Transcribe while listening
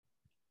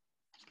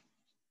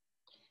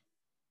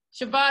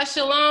Shabbat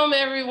Shalom,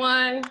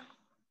 everyone.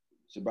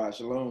 Shabbat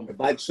Shalom.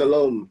 Shabbat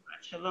Shalom.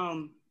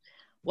 Shalom.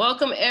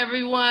 Welcome,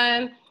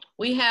 everyone.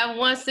 We have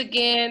once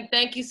again,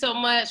 thank you so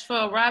much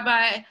for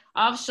Rabbi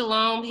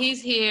Avshalom.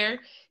 He's here.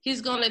 He's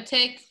going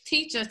to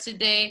teach us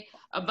today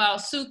about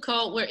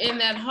Sukkot. We're in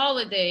that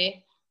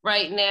holiday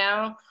right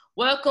now.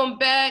 Welcome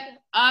back,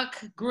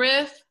 Ak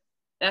Griff.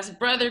 That's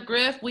Brother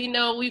Griff. We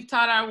know we've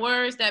taught our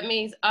words. That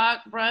means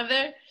Ak,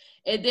 brother.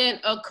 And then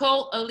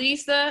Akot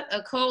Elisa.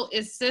 Akot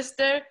is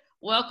sister.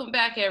 Welcome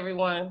back,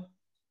 everyone.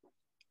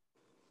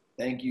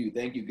 Thank you.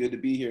 Thank you. Good to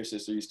be here,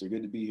 Sister Easter.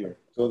 Good to be here.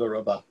 Toda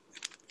Rabbah.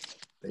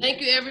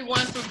 Thank you,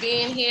 everyone, for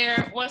being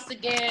here. Once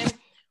again,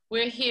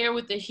 we're here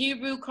with the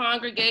Hebrew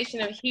Congregation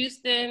of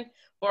Houston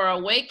for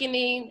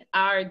awakening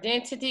our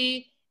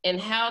identity and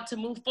how to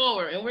move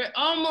forward. And we're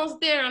almost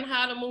there on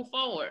how to move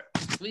forward.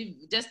 We've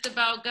just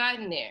about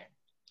gotten there.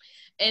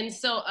 And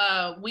so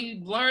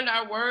we've learned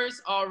our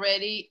words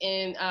already,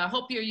 and I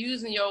hope you're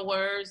using your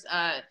words.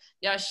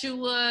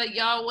 Yeshua,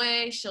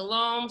 Yahweh,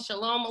 Shalom,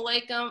 Shalom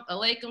Aleichem,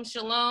 Aleichem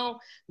Shalom,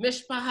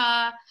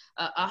 Mishpaha,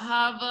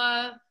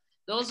 Ahava.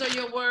 Those are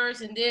your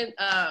words. And then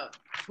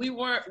we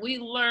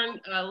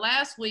learned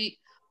last week,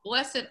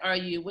 blessed are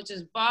you, which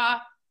is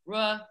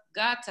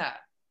Baragata.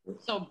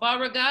 So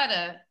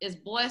Baragata is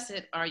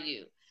blessed are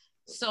you.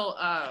 So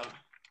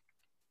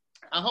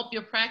I hope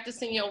you're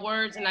practicing your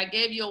words, and I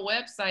gave you a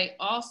website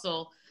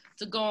also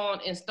to go on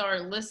and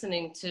start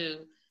listening to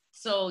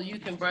so you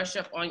can brush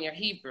up on your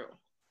Hebrew,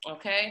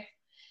 okay?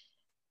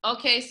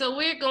 Okay, so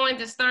we're going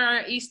to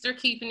start Easter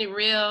Keeping It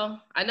Real.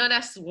 I know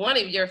that's one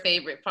of your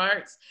favorite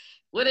parts.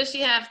 What does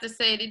she have to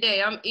say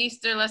today? I'm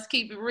Easter, let's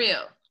keep it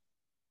real.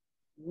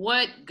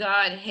 What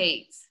God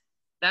hates.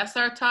 That's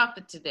our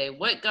topic today,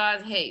 what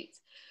God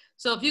hates.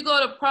 So if you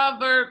go to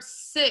Proverbs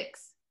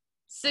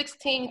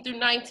 6:16 through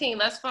 19,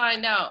 let's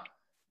find out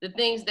the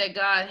things that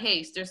God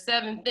hates. There's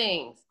 7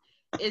 things.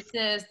 It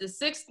says the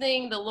 6th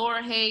thing the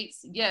Lord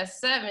hates, yes,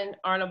 7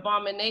 are an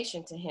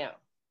abomination to him.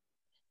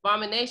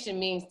 Abomination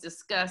means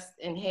disgust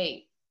and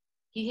hate.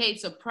 He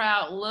hates a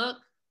proud look,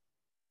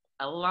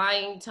 a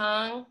lying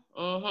tongue.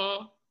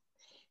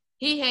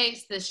 He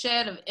hates the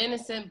shed of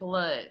innocent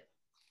blood.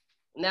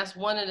 And that's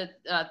one of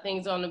the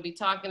things I'm going to be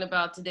talking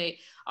about today.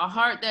 A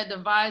heart that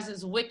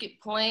devises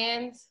wicked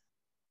plans.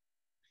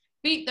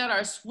 Feet that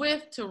are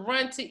swift to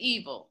run to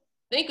evil.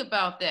 Think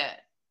about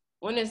that.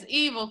 When it's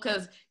evil,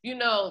 because, you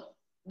know,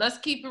 let's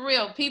keep it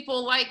real.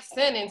 People like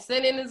sinning.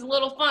 Sinning is a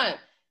little fun.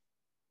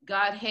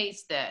 God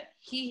hates that.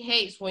 He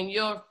hates when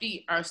your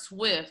feet are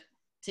swift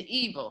to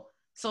evil.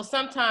 So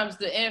sometimes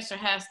the answer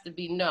has to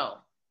be no,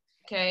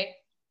 okay?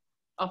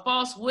 A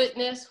false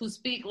witness who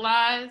speak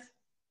lies.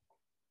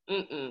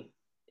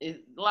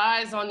 It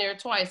lies on there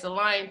twice, a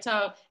lying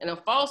tongue, and a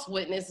false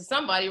witness is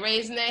somebody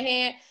raising their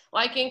hand,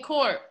 like in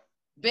court,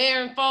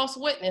 bearing false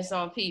witness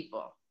on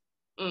people.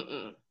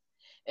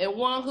 And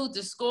one who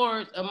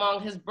discords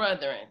among his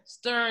brethren,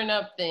 stirring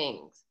up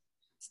things,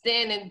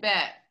 standing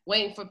back,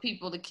 waiting for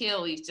people to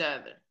kill each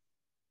other.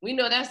 We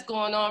know that's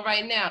going on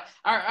right now.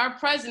 Our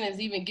president is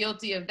even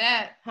guilty of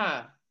that,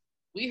 huh?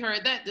 We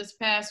heard that this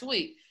past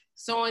week,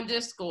 sowing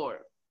discord.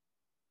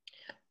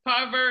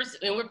 Proverbs,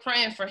 and we're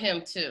praying for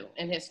him too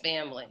and his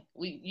family.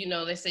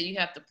 They say you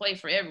have to pray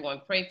for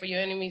everyone. Pray for your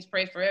enemies,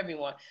 pray for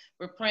everyone.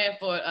 We're praying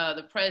for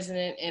the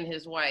president and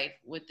his wife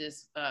with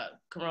this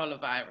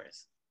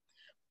coronavirus.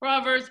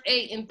 Proverbs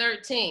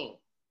 8:13.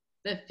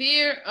 The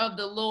fear of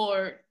the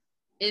Lord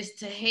is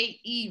to hate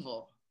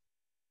evil.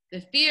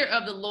 The fear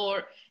of the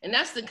Lord, and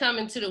that's to come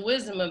into the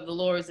wisdom of the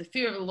Lord, is the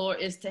fear of the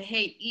Lord is to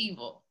hate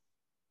evil.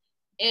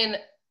 And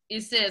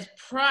it says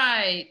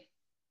pride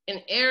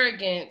and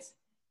arrogance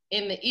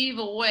in the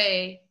evil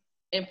way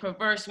and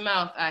perverse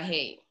mouth I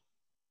hate.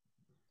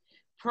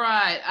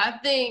 Pride. I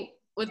think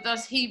with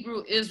us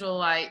Hebrew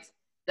Israelites,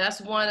 that's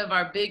one of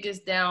our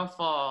biggest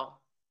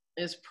downfall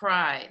is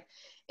pride.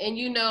 And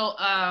and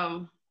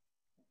I'm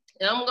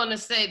going to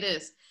say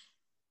this.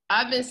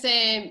 I've been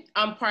saying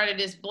I'm part of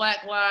this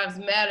Black Lives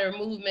Matter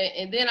movement.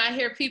 And then I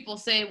hear people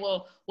say,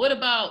 well, what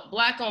about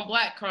black on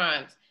black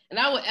crimes? And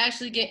I would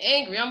actually get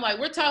angry. I'm like,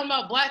 we're talking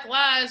about black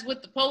lives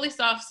with the police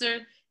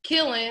officer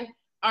killing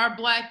our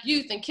black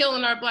youth and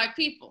killing our black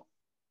people.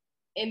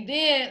 And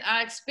then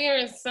I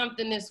experienced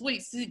something this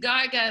week. See,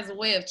 God has a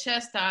way of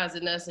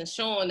chastising us and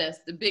showing us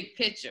the big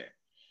picture.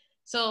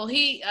 So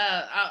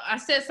I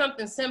said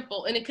something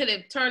simple and it could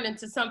have turned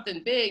into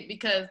something big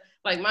because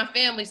like my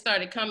family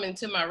started coming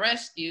to my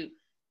rescue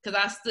because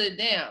I stood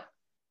down.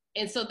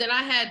 And so then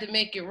I had to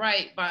make it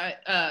right by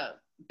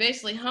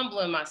basically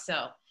humbling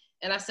myself.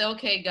 And I said,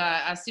 okay,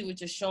 God, I see what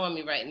you're showing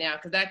me right now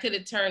because that could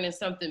have turned into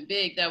something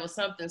big that was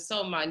something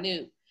so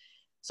minute.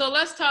 So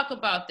let's talk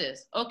about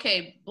this.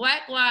 Okay,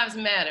 Black Lives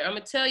Matter. I'm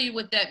gonna tell you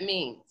what that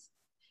means.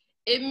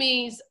 It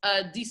means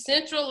a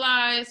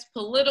decentralized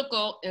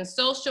political and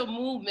social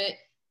movement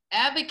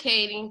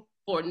advocating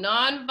for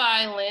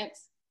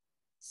nonviolence,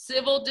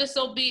 civil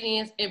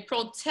disobedience, and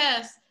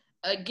protest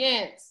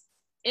against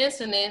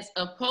incidents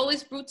of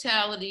police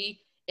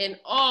brutality and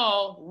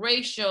all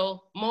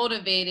racial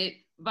motivated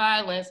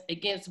violence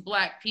against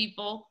Black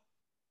people.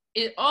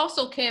 It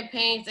also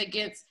campaigns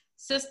against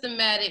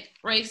systematic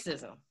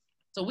racism.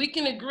 So we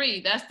can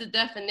agree that's the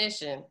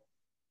definition,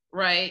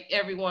 right,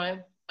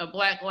 everyone, of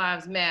Black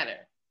Lives Matter.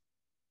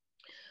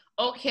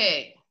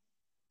 Okay,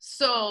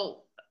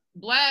 so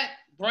Black,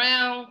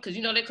 brown, because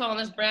you know they're calling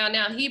us brown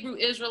now, Hebrew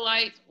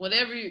Israelites,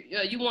 whatever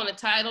you want to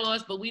title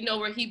us, but we know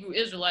we're Hebrew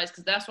Israelites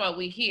because that's why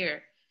we're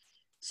here.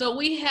 So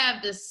we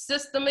have the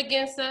system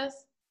against us.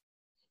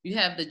 You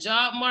have the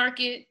job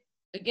market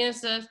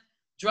against us,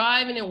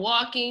 driving and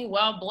walking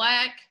while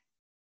Black,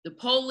 the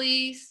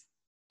police,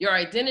 your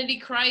identity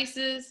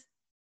crisis,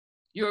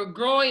 your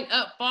growing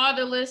up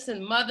fatherless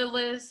and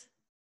motherless,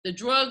 the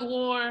drug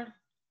war,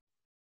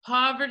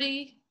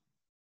 poverty,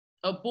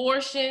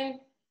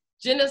 abortion,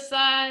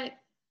 genocide,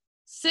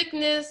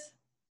 sickness,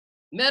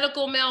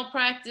 medical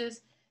malpractice,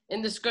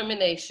 and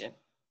discrimination.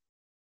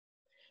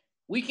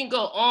 We can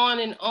go on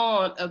and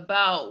on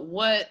about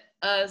what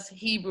us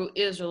Hebrew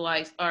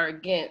Israelites are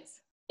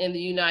against in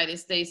the United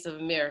States of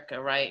America,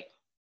 right?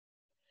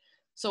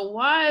 So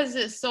why is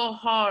it so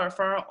hard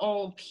for our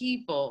own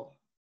people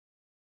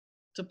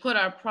to put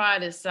our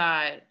pride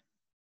aside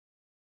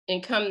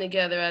and come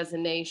together as a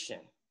nation?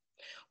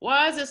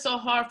 Why is it so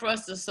hard for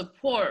us to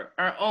support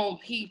our own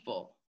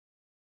people?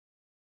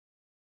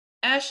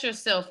 Ask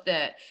yourself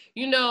that.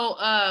 You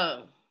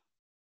know,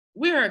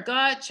 we are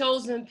God's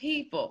chosen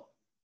people.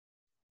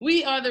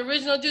 We are the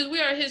original Jews.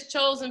 We are his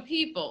chosen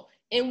people,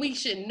 and we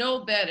should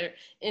know better.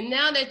 And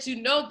now that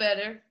you know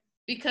better,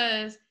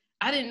 because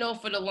I didn't know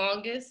for the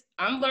longest,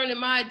 I'm learning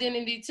my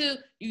identity too,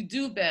 you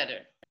do better.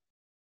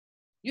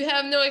 You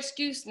have no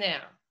excuse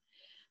now.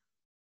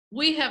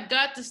 We have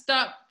got to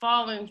stop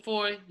falling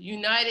for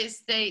United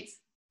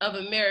States of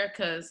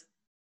America's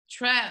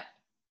trap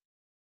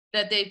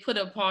that they put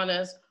upon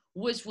us,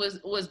 which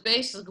was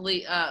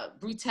basically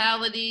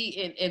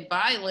brutality and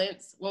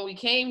violence. When we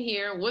came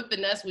here,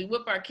 whipping us, we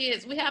whip our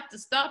kids. We have to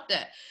stop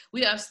that.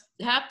 We have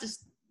to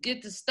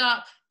get to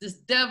stop this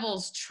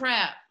devil's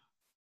trap.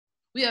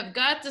 We have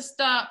got to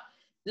stop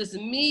this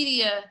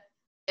media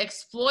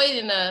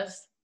exploiting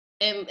us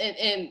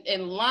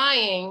and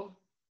lying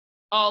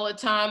all the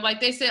time.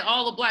 Like they said,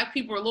 all the Black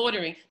people are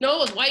loitering. No, it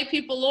was white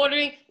people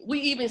loitering. We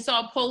even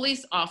saw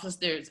police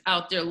officers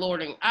out there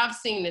loitering. I've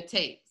seen the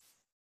tapes.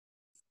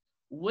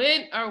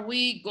 When are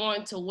we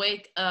going to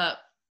wake up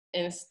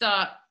and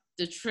stop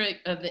the trick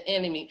of the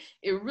enemy?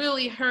 It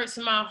really hurts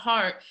my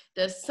heart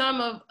that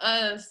some of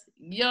us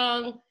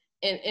young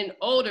and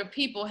older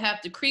people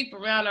have to creep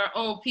around our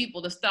own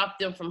people to stop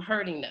them from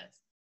hurting us,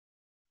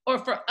 or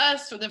for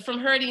us from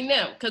hurting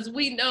them. Because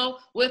we know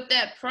with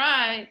that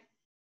pride,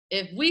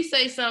 if we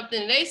say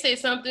something and they say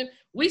something,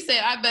 we say,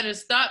 I better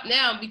stop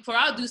now before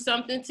I'll do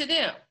something to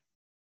them.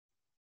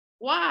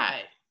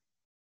 Why?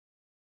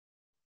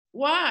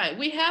 Why?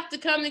 We have to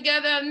come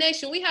together as a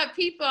nation. We have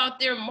people out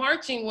there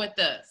marching with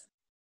us.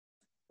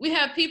 We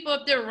have people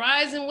up there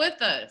rising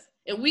with us.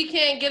 And we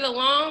can't get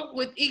along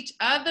with each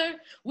other.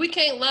 We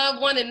can't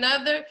love one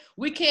another.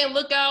 We can't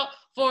look out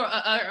for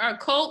our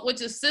coat,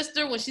 which is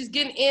sister, when she's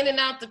getting in and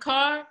out the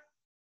car.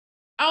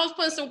 I was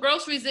putting some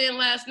groceries in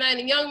last night,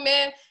 and a young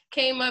man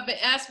came up and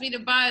asked me to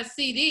buy a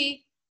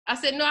CD. I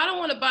said, no, I don't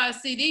want to buy a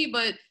CD,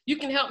 but you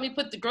can help me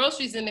put the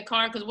groceries in the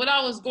car, because what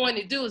I was going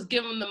to do is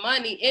give him the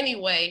money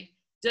anyway,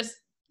 just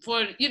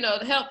for, you know,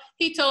 to help.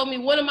 He told me,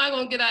 what am I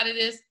going to get out of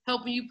this,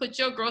 helping you put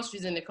your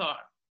groceries in the car?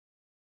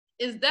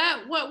 Is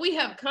that what we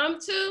have come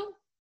to?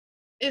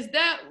 Is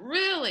that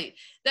really,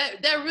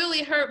 that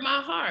really hurt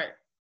my heart.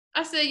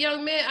 I said,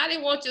 young man, I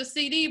didn't want your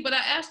CD, but I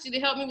asked you to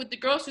help me with the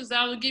groceries.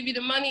 I would give you the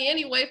money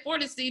anyway for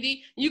the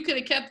CD. You could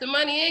have kept the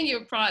money in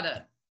your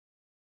product.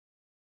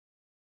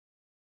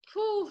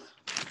 Whew.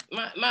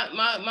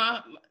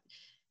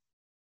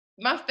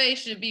 My face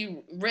should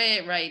be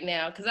red right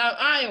now, because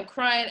I am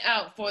crying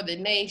out for the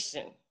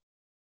nation.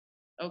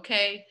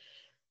 Okay?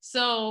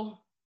 So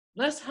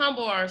let's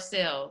humble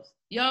ourselves.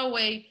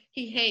 Yahweh,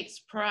 he hates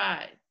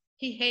pride.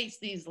 He hates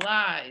these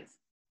lies.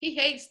 He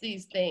hates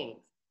these things.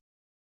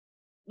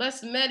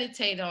 Let's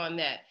meditate on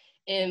that,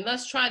 and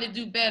let's try to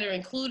do better,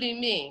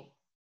 including me.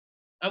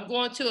 I'm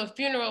going to a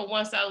funeral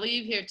once I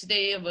leave here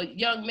today of a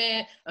young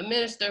man, a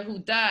minister who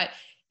died.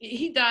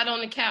 He died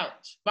on the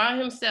couch by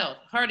himself,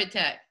 heart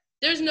attack.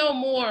 There's no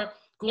more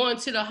going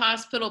to the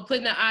hospital,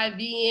 putting the IV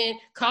in,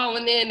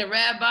 calling in the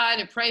rabbi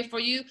to pray for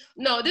you.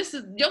 No, this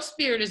is, your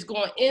spirit is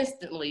going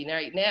instantly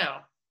right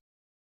now.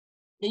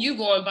 And you're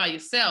going by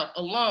yourself,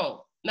 alone,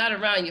 not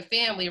around your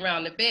family,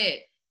 around the bed.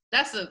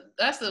 That's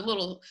a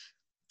little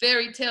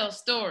fairy tale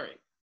story.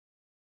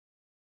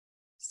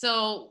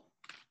 So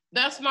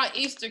that's my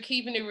Easter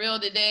keeping it real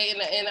today.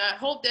 And I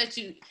hope that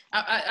you,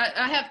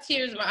 I have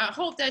tears, but I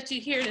hope that you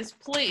hear this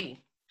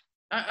plea.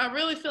 I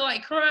really feel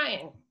like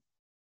crying.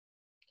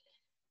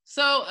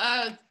 So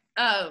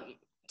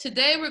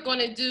today we're going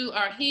to do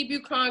our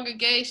Hebrew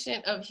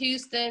congregation of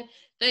Houston.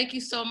 Thank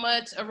you so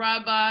much,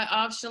 Rabbi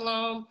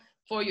Avshalom,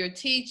 for your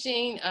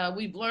teaching.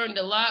 We've learned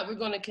a lot. We're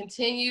going to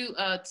continue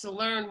to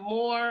learn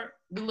more.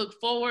 We look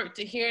forward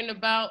to hearing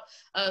about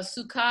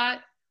Sukkot.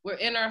 We're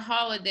in our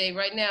holiday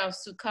right now,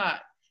 Sukkot.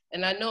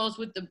 And I know it's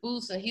with the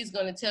booths, and he's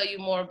going to tell you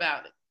more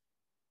about it.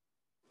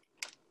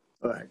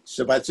 All right.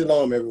 Shabbat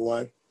Shalom,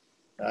 everyone.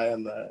 I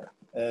am,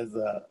 as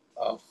a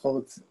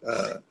host,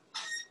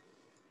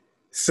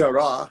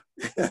 Sarah,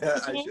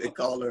 I should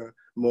call her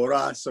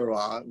Morah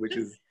Sarah, which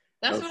is,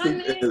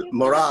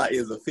 Morah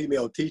is a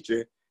female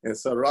teacher, and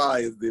Sarah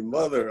is the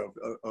mother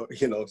of,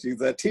 you know,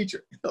 she's a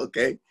teacher,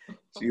 okay?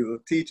 She's a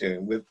teacher.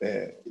 And with,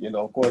 you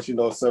know, of course, you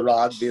know,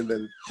 Sarah being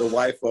the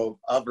wife of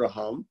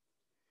Abraham,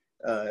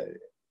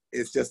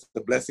 it's just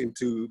a blessing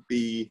to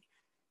be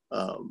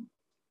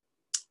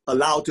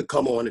allowed to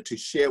come on and to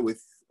share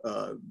with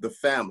the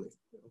family,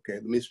 okay,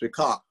 the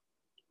Mishpachah,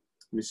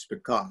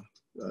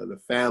 the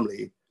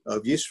family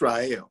of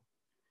Israel.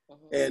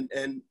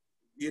 And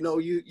you know,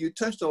 you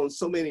touched on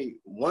so many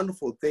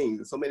wonderful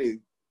things, so many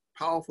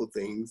powerful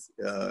things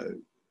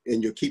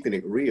in your keeping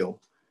it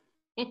real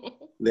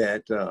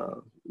that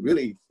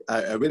really,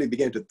 I really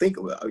began to think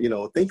about, you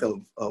know, think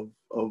of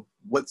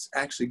what's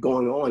actually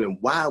going on and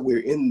why we're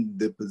in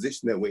the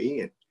position that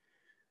we're in.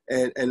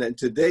 And then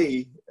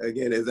today,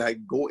 again, as I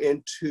go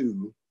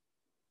into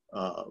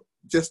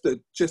just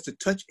to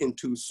touch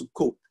into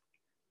Sukkot,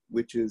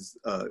 which is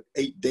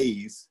 8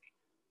 days,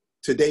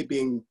 today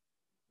being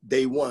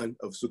day 1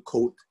 of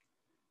Sukkot,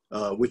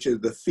 which is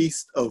the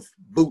Feast of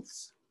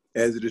Booths,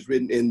 as it is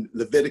written in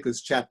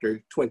Leviticus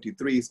chapter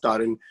 23,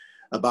 starting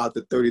about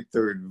the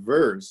 33rd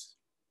verse.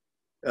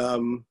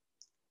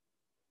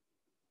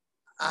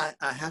 I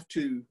have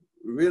to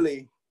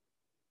really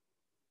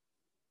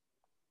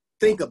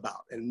think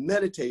about and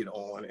meditate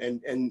on,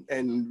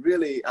 and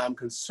really I'm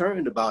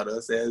concerned about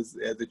us as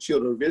the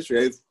children of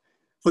Israel.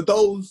 For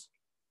those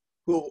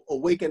who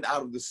awakened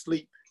out of the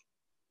sleep,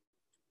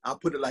 I'll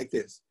put it like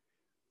this: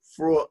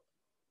 for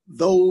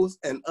those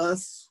and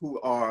us who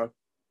are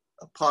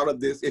a part of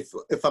this,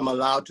 if I'm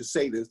allowed to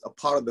say this, a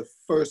part of the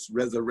first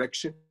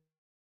resurrection.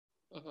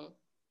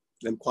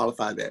 Let me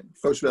qualify that.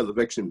 First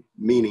resurrection,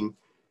 meaning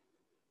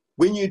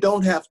when you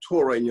don't have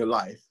Torah in your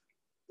life,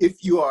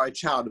 if you are a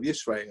child of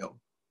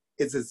Israel,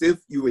 it's as if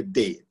you were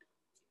dead.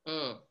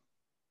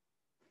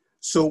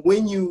 So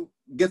when you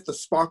get the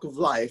spark of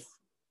life,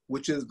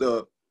 which is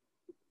the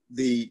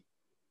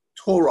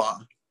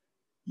Torah,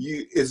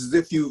 it's as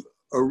if you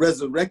are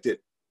resurrected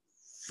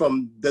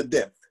from the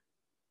death.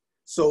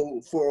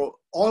 So for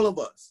all of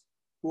us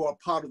who are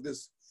part of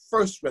this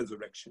first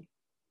resurrection,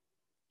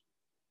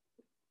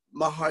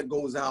 my heart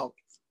goes out,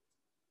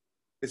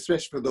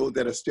 especially for those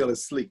that are still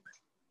asleep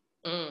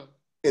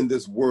in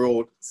this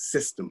world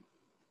system.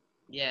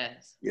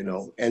 Yes. You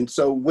know, and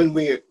so when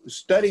we're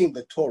studying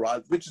the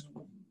Torah, which is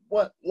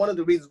one of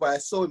the reasons why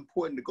it's so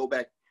important to go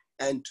back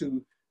and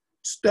to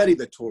study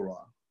the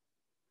Torah,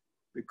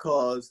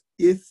 because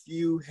if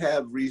you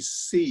have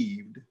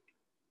received,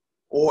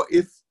 or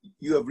if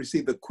you have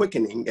received the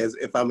quickening, as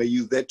if I may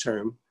use that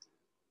term,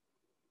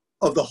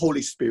 of the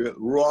Holy Spirit,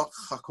 Ruach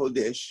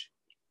HaKodesh,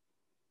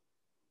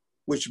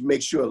 which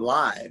makes you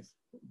alive,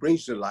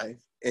 brings you to life,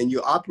 and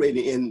you're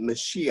operating in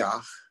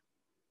Mashiach,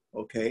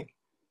 okay,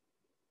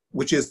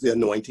 which is the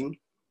anointing,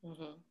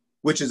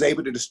 which is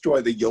able to destroy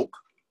the yoke.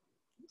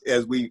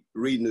 As we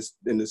read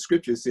in the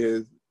scripture,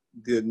 says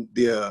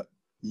the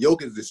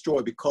yoke is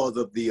destroyed because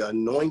of the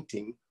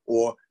anointing,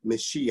 or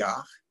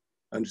Mashiach.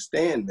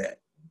 Understand that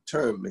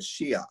term,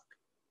 Mashiach,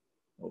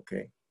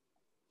 okay?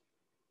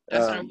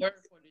 That's our word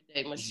for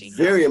today, Mashiach.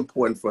 Very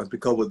important for us,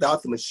 because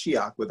without the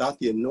Mashiach, without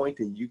the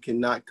anointing, you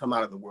cannot come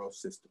out of the world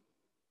system.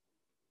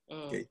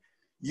 Okay,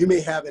 you may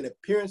have an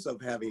appearance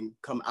of having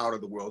come out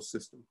of the world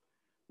system,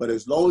 but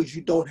as long as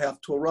you don't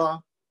have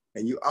Torah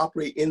and you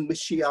operate in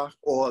Mashiach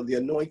or the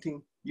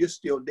anointing, you're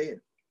still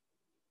dead.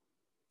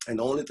 And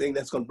the only thing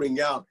that's going to bring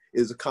you out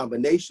is a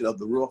combination of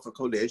the Ruach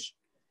HaKodesh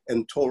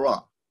and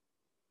Torah,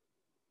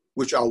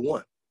 which are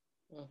one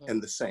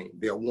and the same.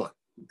 They're one.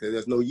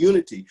 There's no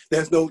unity.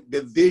 There's no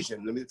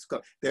division.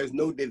 There's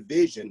no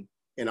division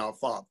in our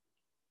Father.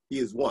 He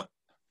is one.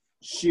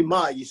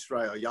 Shema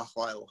Yisrael,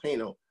 Yahweh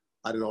Eloheinu.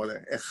 I don't know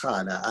the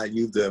Echad. I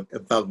used the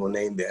infallible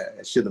name there.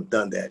 I shouldn't have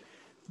done that.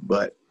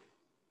 But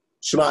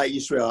Shema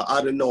Yisrael,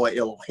 Adonai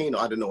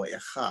Eloheinu, Adonai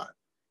Echad.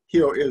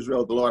 Hear, O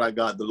Israel, the Lord our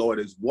God, the Lord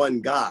is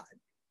one God.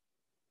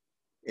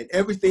 And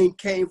everything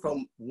came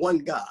from one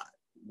God,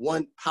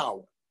 one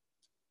power.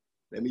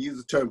 Let me use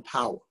the term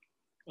power.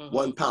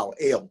 One power,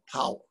 El,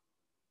 power.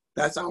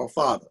 That's our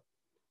Father.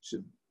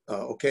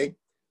 Okay?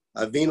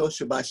 Avinu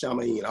Shabbat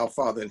Shamayim, our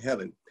Father in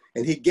heaven.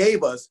 And he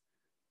gave us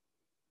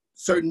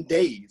certain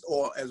days,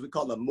 or as we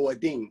call them,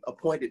 Moedim,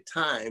 appointed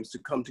times to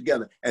come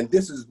together. And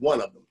this is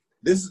one of them.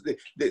 This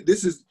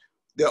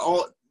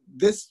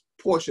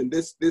portion,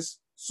 this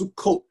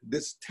Sukkot,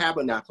 this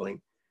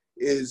tabernacling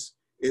is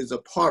a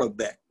part of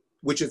that,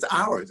 which is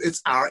ours.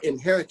 It's our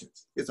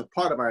inheritance. It's a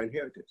part of our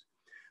inheritance.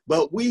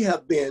 But we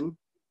have been,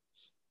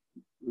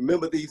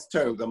 remember these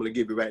terms I'm going to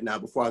give you right now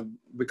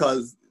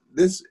because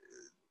this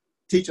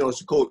teaching on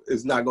Sukkot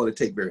is not going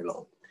to take very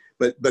long.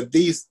 But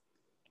these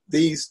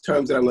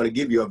terms that I'm going to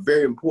give you are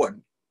very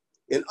important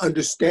in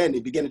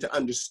understanding, beginning to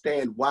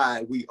understand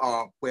why we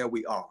are where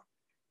we are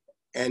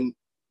and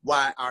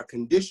why our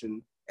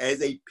condition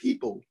as a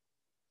people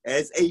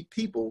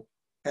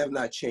have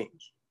not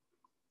changed.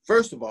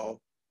 First of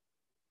all,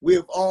 we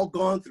have all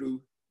gone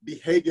through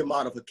behavior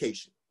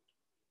modification.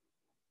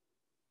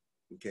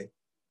 Okay,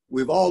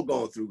 we've all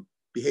gone through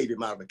behavior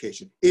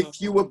modification. If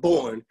you were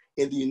born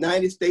in the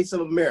United States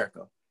of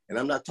America, and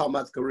I'm not talking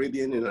about the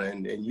Caribbean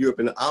and Europe,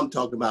 and I'm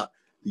talking about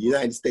the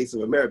United States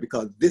of America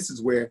because this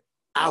is where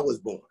I was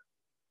born.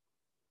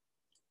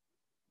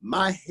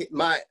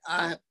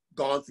 I've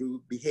gone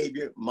through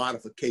behavior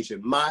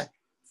modification. My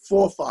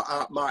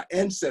forefathers, my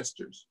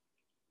ancestors,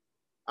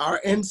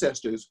 our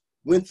ancestors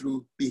went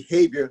through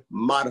behavior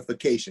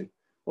modification.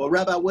 Well,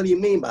 Rabbi, what do you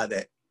mean by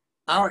that?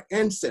 Our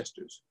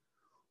ancestors,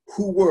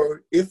 who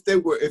were, if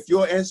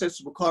your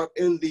ancestors were caught up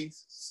in the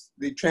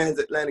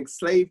transatlantic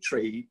slave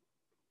trade,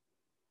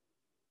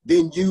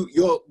 then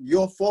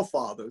your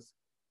forefathers,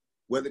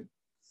 whether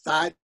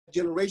 5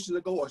 generations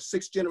ago or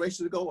 6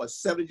 generations ago or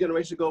 7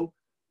 generations ago,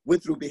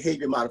 went through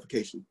behavior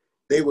modification.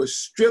 They were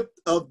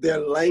stripped of their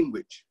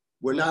language,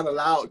 were not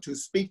allowed to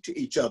speak to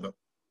each other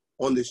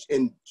on this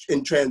in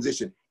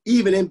transition.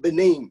 Even in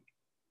Benin,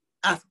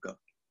 Africa,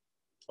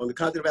 on the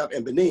continent of Africa,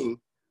 in Benin,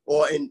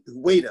 or in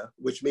Ouida,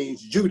 which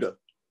means Judah.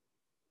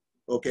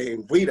 Okay,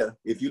 in Ouida,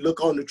 if you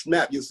look on the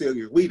map, you'll see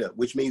Ouida,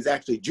 which means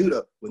actually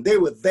Judah. When they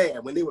were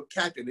there, when they were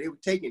captured, they were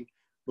taken,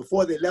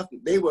 before they left,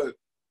 they were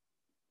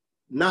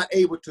not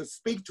able to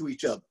speak to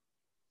each other.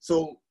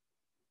 So,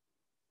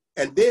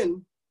 and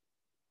then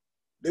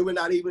they were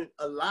not even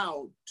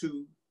allowed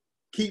to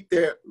keep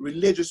their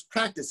religious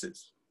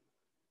practices,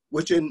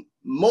 which in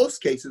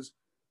most cases,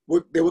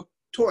 they were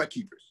Torah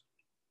keepers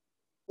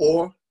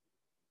or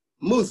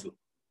Muslim,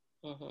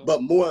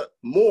 but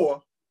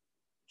more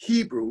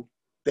Hebrew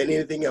than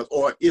anything else,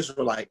 or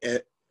Israelite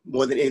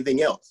more than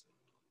anything else.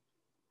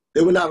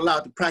 They were not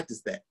allowed to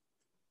practice that.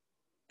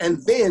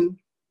 And then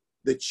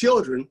the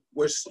children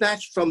were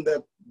snatched from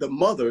the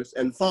mothers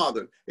and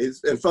fathers,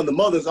 and from the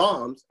mother's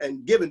arms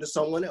and given to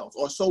someone else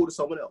or sold to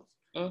someone else.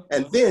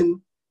 And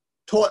then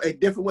taught a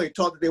different way,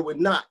 taught that they were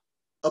not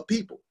a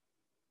people,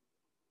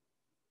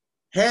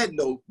 had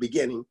no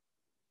beginning,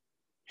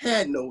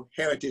 had no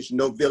heritage,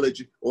 no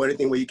village or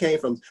anything where you came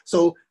from.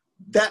 So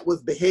that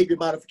was behavior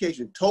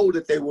modification, told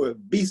that they were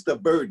beasts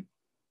of burden.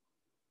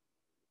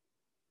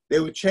 They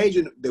were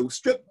changing, they were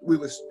stripped,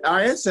 our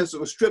ancestors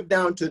were stripped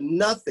down to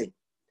nothing.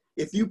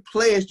 If you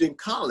pledged in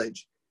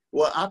college,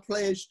 well, I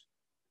pledged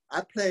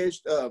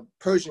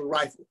Persian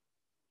rifle.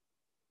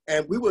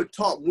 And we were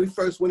taught when we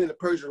first went into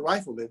Persian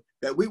riflemen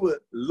that we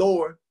were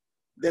lower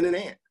than an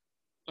ant.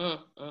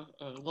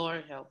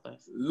 Lord help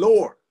us.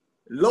 Lower.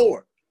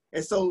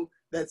 And so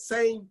that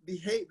same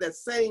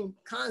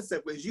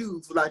concept was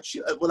used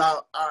with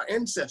our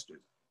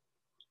ancestors.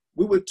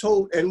 We were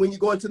told, and when you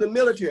go into the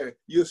military,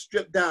 you're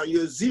stripped down,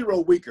 you're zero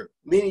weaker,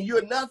 meaning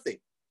you're nothing.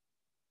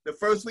 The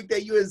first week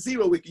that you're a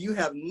zero weaker, you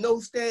have no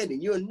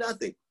standing, you're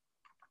nothing.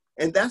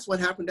 And that's what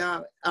happened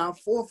to our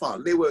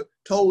forefathers. They were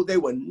told they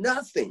were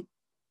nothing.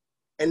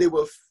 And they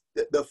were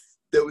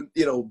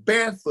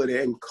barefooted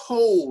and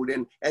cold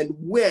and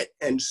wet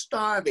and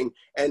starving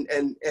and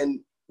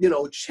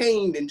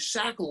chained and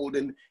shackled,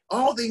 and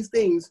all these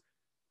things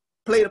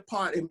played a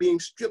part in being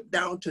stripped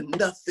down to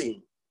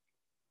nothing.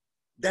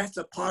 That's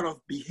a part of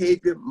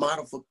behavior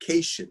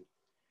modification.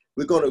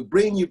 We're going to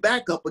bring you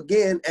back up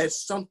again as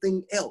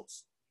something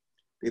else.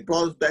 They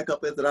brought us back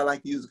up as, that I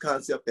like to use the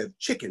concept of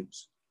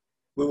chickens.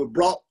 We were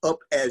brought up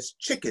as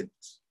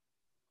chickens.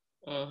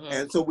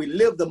 And so we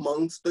lived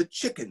amongst the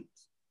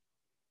chickens.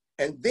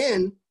 And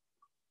then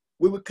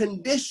we were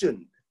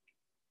conditioned.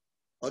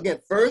 Again,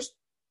 first,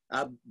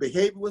 our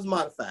behavior was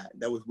modified.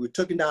 We were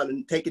taken down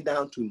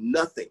to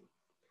nothing.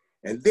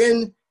 And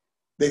then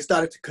they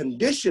started to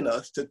condition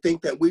us to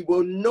think that we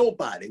were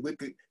nobody.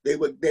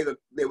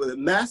 The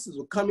masters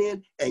would come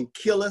in and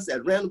kill us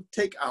at random,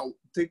 take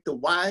the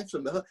wives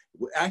from the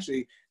husband.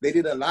 Actually, they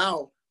didn't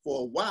allow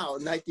for a while,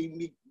 not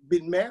even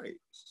been married,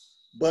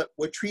 but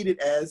were treated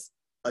as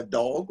a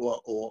dog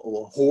or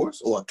a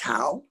horse or a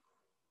cow,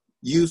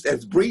 used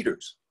as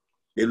breeders.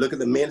 They look at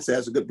the men and say,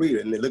 that's a good breeder.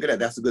 And they look at that,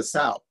 that's a good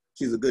sow.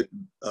 She's a good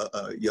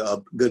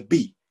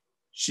bee.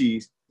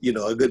 She's,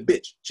 a good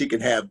bitch. She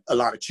can have a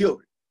lot of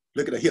children.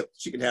 Look at her hips.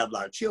 She can have a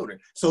lot of children.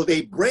 So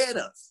they bred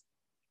us.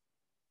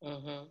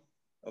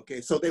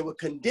 Okay, so they would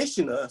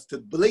condition us to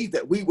believe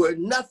that we were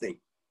nothing.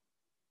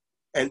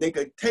 And they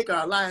could take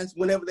our lives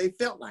whenever they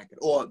felt like it,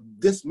 or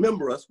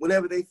dismember us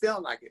whenever they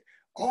felt like it.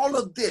 All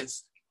of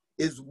this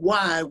is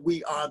why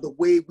we are the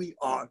way we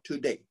are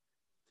today.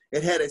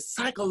 It had a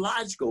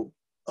psychological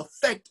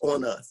effect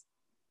on us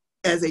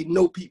as a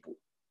no people.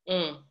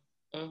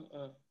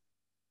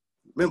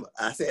 Remember,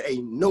 I said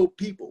a no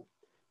people.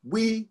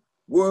 We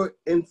were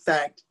in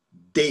fact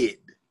dead.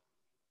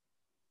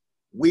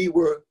 We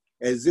were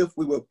as if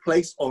we were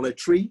placed on a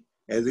tree,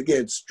 as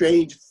again,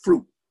 strange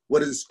fruit.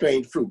 What is a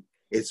strange fruit?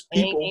 It's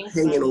people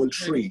hanging on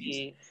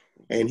trees.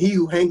 And he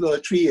who hangs on a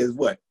tree is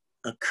what?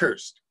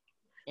 Accursed.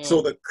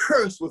 So the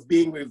curse was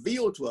being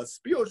revealed to us.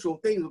 Spiritual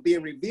things were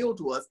being revealed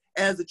to us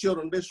as the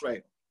children of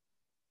Israel.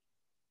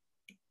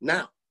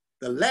 Now,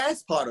 the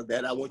last part of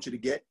that I want you to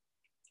get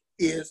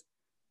is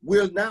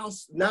we're now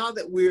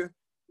that we're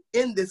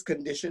in this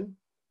condition,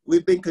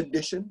 we've been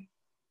conditioned,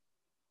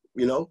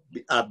 you know,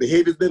 our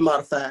behavior's been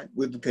modified.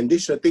 We've been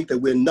conditioned to think that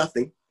we're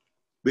nothing.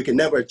 We can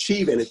never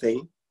achieve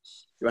anything,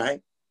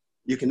 right?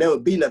 You can never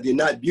be nothing. You're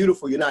not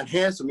beautiful, you're not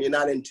handsome, you're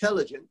not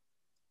intelligent.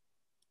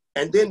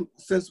 And then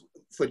since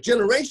for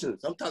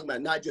generations, I'm talking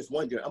about not just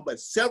one generation, but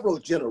several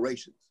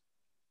generations.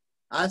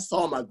 I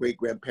saw my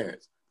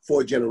great-grandparents,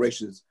 4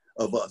 generations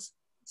of us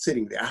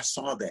sitting there. I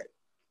saw that.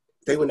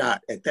 They were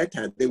not, at that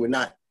time, they were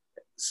not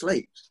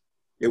slaves.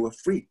 They were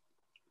free,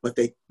 but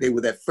they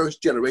were that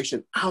first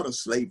generation out of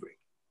slavery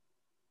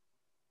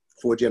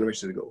 4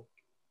 generations ago.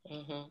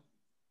 Mm-hmm.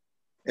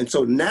 And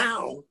so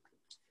now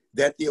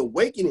that the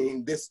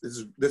awakening, this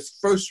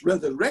first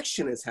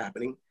resurrection is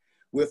happening,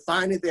 we're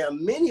finding there are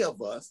many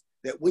of us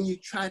that when you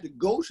try to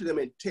go to them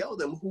and tell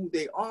them who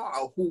they are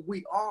or who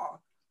we are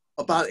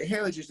about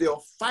heritage,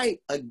 they'll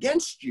fight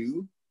against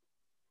you.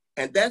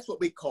 And that's what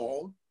we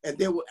call, and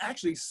they will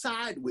actually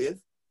side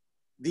with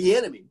the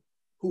enemy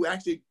who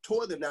actually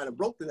tore them down and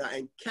broke them down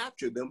and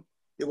captured them.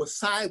 They will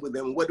side with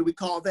them. What do we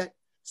call that?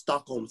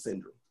 Stockholm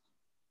Syndrome.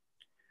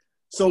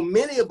 So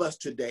many of us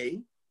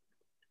today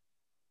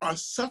are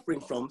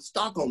suffering from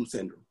Stockholm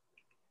Syndrome.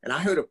 And I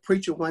heard a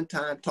preacher one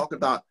time talking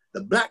about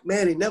the black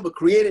man, he never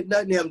created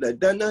nothing, he haven't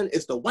done nothing.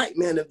 It's the white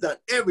man that done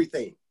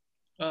everything.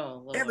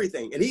 Oh, Lord.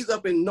 Everything. And he's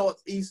up in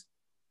Northeast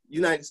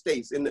United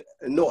States, in the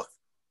North.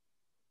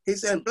 He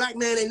said, black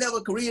man ain't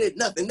never created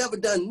nothing, never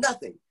done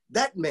nothing.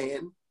 That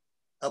man,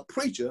 a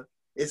preacher,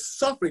 is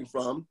suffering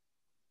from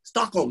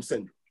Stockholm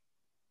Syndrome.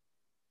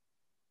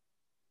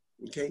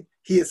 Okay?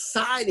 He is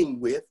siding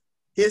with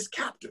his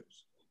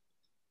captors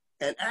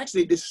and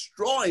actually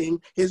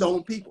destroying his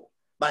own people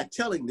by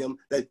telling them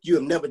that you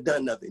have never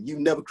done nothing, you've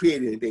never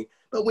created anything.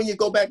 But when you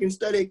go back and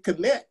study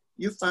Kemet,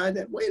 you find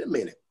that, wait a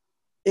minute,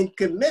 in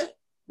Kemet,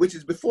 which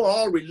is before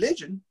all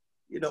religion,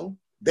 you know,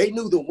 they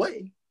knew the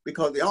way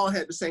because they all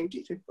had the same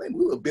teaching. When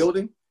we were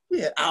building,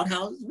 we had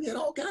outhouses, we had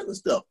all kinds of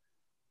stuff.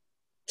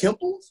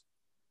 Temples,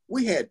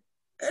 we had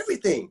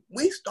everything.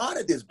 We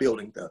started this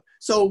building stuff.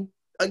 So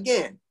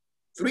again,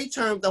 3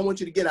 terms I want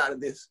you to get out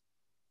of this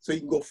so you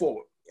can go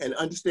forward and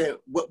understand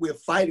what we're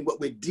fighting, what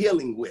we're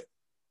dealing with.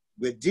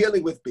 We're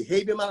dealing with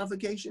behavior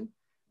modification,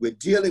 we're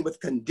dealing with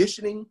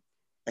conditioning,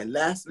 and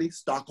lastly,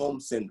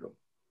 Stockholm Syndrome.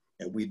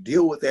 And we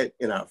deal with that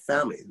in our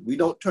families. We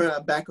don't turn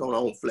our back on our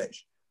own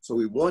flesh. So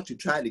we want to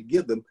try to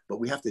give them, but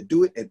we have to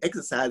do it and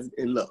exercise it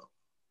in love,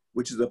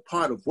 which is a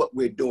part of what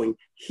we're doing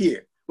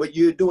here. What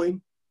you're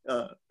doing,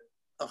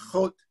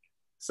 Achot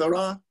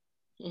Sarah,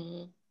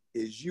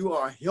 is you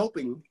are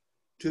helping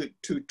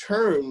to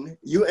turn,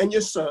 you and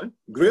your son,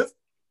 Griff,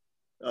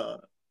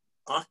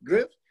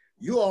 Griff,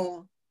 you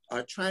all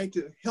are trying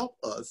to help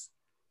us,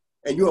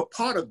 and you're a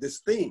part of this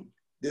thing,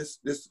 this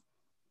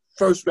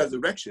first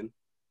resurrection,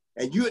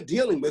 and you're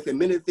dealing with, in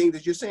many things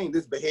that you're saying,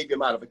 this behavior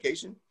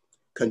modification,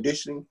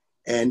 conditioning,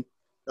 and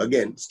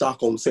again,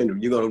 Stockholm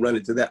Syndrome. You're going to run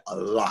into that a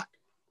lot.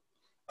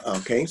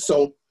 Okay,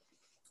 so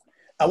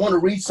I want to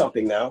read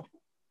something now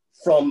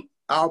from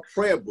our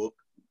prayer book,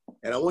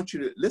 and I want you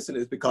to listen to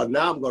this because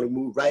now I'm going to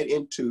move right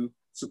into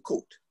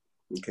Sukkot.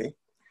 Okay,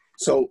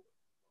 so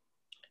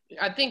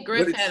I think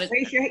Griff had a...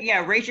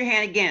 Raise your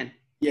hand again.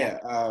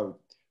 Yeah,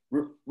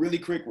 really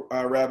quick,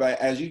 Rabbi,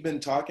 as you've been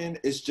talking,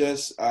 it's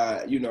just,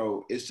 you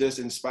know, it's just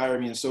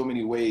inspired me in so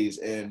many ways.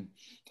 And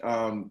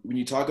when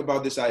you talk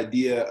about this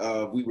idea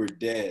of we were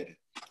dead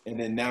and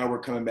then now we're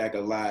coming back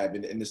alive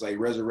and this like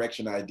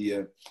resurrection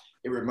idea,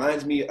 it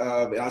reminds me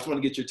of, and I just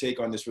want to get your take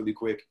on this really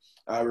quick.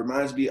 It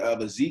reminds me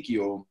of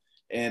Ezekiel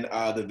and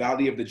the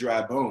Valley of the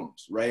Dry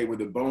Bones, right? Where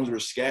the bones were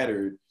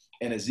scattered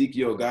and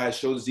Ezekiel, God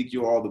shows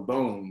Ezekiel all the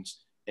bones.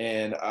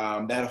 And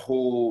that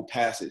whole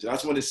passage. And I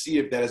just want to see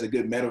if that is a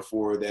good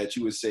metaphor that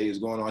you would say is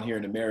going on here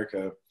in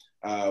America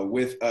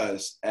with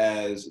us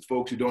as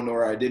folks who don't know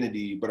our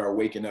identity, but are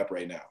waking up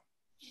right now.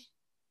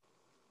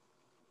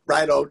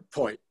 Right on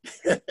point.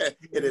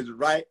 It is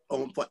right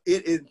on point.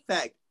 It, in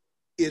fact,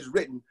 is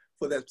written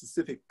for that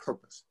specific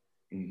purpose.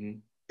 Mm-hmm.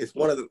 It's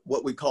one of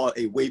what we call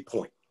a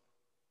waypoint.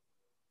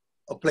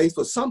 A place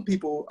where some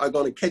people are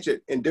going to catch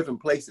it in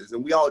different places.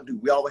 And we all do.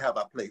 We all have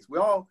our place. We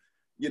all,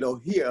 you know,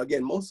 here,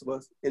 again, most of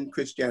us in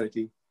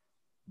Christianity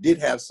did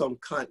have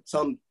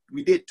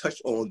we did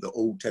touch on the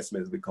Old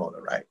Testament, as we call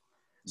it, right?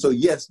 So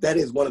yes, that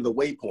is one of the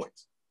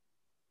waypoints,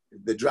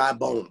 the dry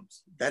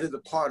bones. That is a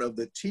part of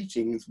the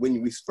teachings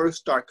when we first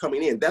start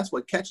coming in. That's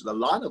what catches a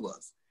lot of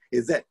us,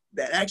 is that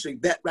actually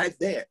that right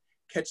there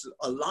catches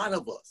a lot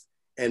of us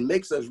and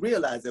makes us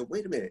realize that,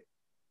 wait a minute,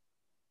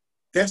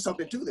 there's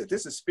something to this.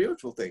 This is a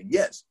spiritual thing.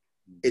 Yes,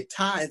 it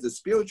ties the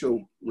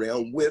spiritual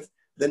realm with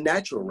the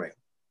natural realm.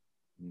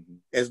 Mm-hmm.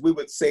 As we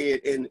would say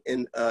it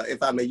in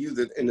if I may use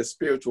it in the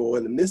spiritual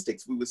and the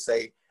mystics, we would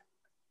say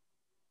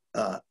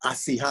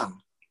Asiha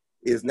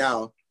is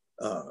now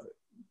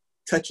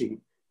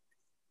touching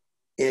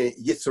in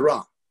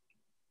Yitzhak,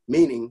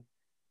 meaning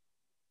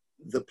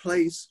the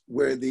place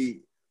where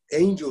the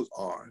angels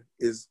are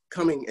is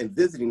coming and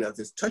visiting us,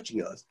 is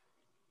touching us,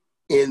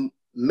 in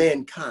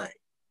mankind,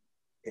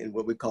 in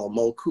what we call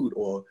Malkut,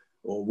 or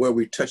where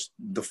we touch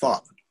the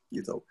Father.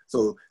 You know,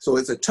 so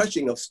it's a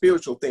touching of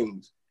spiritual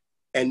things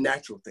and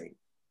natural things.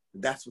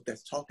 That's what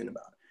that's talking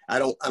about. I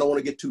don't want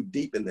to get too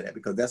deep into that,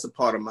 because that's a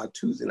part of my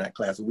Tuesday night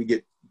class. We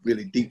get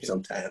really deep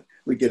sometimes.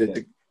 We get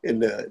into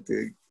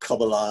the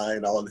Kabbalah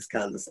and all this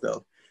kind of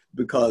stuff,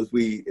 because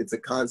it's a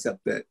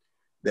concept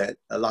that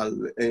a lot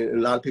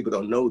of people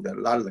don't know, that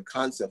a lot of the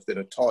concepts that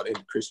are taught in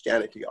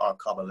Christianity are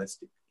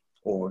Kabbalistic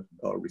or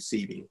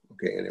receiving.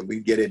 Okay, and then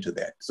we get into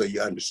that so you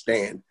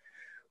understand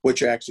what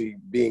you're actually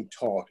being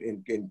taught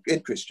in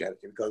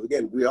Christianity, because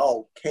again, we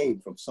all came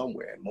from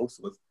somewhere, and most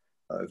of us,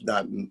 if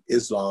not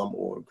Islam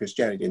or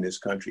Christianity in this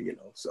country, you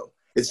know. So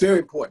it's very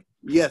important.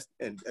 Yes,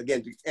 and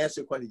again, to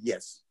answer your question,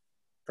 yes.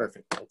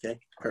 Perfect, okay,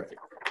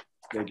 perfect.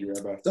 Thank you,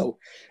 Rabbi. So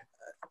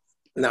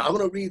now I'm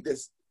gonna read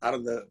this out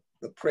of the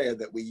prayer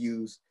that we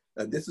use.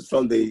 This is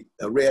from the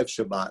Erev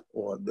Shabbat,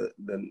 or the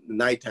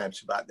nighttime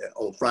Shabbat, that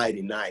on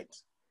Friday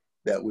nights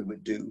that we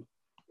would do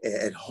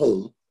at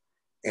home.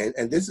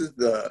 And this is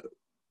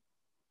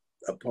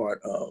a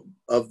part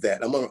of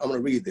that. I'm gonna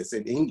read this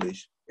in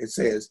English. It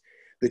says,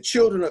 the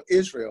children of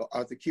Israel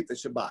are to keep the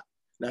Shabbat.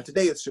 Now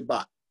today is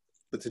Shabbat,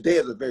 but today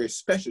is a very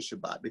special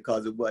Shabbat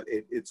because of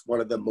it's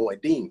one of the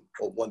Moedim,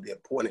 or one of the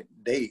appointed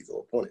days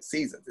or appointed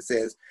seasons. It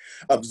says,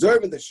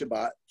 observing the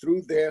Shabbat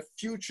through their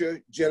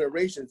future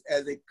generations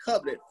as a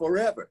covenant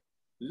forever.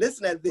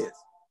 Listen at this.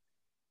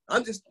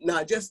 I'm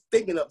just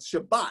thinking of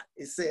Shabbat.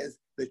 It says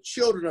the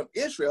children of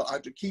Israel are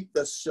to keep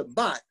the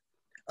Shabbat,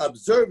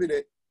 observing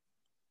the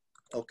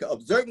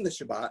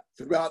Shabbat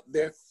throughout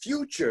their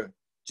future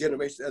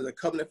generations as a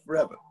covenant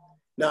forever.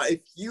 Now,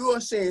 if you are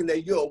saying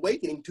that you're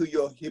awakening to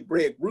your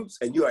Hebraic roots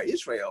and you are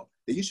Israel,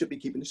 then you should be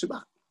keeping the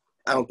Shabbat.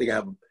 I don't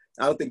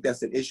think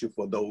that's an issue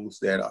for those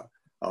that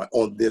are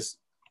on this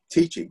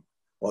teaching,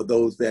 or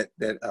those that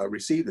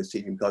receive this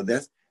teaching, because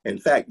that's, in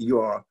fact,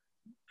 you are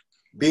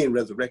being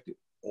resurrected,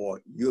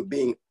 or you're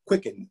being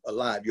quickened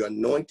alive. Your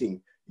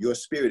anointing, your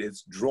spirit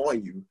is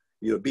drawing you.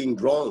 You're being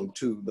drawn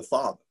to the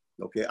Father,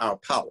 okay, our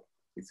power.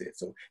 He said.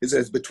 So it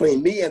says,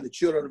 between me and the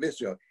children of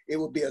Israel, it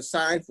will be a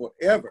sign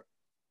forever.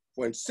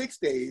 For in 6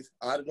 days,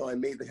 Adonai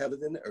made the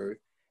heavens and the earth,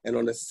 and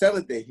on the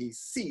seventh day he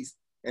ceased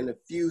and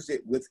infused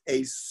it with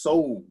a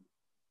soul.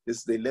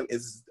 This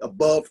is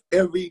above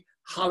every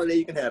holiday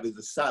you can have, is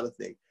the Sabbath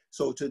day.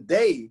 So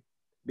today,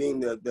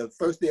 being the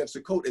first day of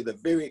Sukkot, is a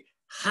very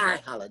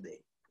high holiday.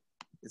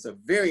 It's a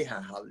very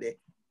high holiday.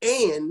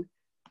 And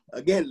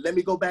again, let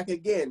me go back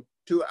again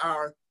to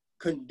our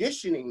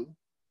conditioning,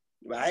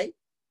 right?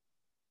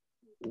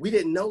 We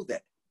didn't know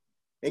that.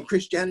 And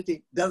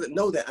Christianity doesn't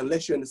know that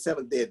unless you're in the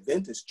Seventh-day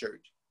Adventist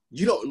church.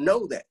 You don't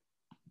know that.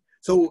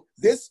 So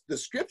the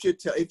scripture,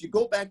 if you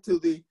go back to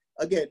the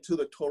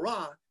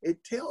Torah,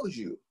 it tells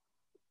you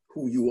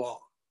who you are.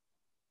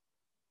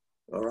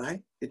 All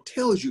right? It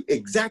tells you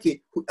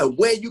exactly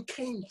where you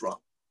came from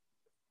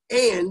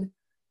and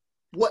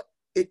what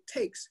it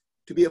takes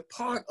to be a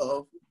part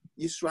of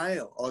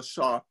Israel, or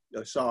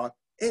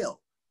Yisrael,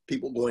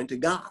 people going to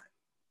God.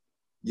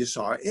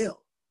 Yisrael.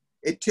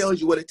 It tells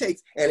you what it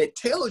takes. And it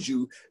tells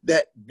you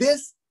that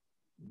this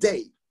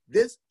day,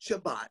 this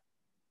Shabbat,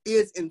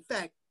 is in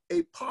fact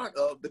a part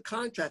of the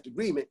contract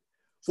agreement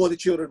for the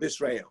children of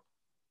Israel.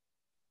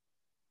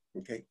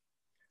 Okay.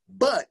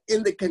 But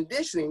in the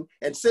conditioning,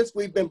 and since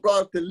we've been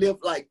brought up to live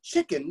like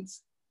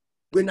chickens,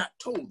 we're not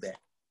told that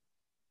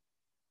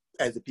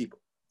as a people.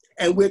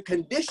 And we're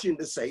conditioned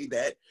to say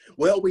that,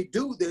 well, we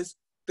do this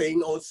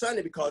thing on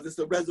Sunday because it's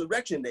the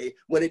resurrection day,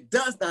 when it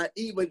does not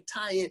even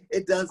tie in,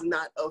 it does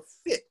not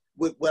fit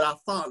with what our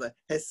Father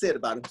has said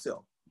about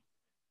himself.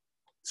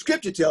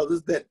 Scripture tells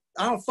us that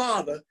our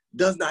Father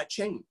does not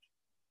change.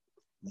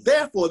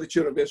 Therefore, the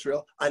children of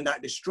Israel are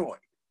not destroyed.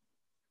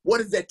 What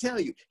does that tell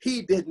you?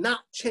 He did not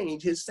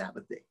change his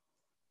Sabbath day.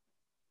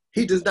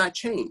 He does not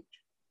change.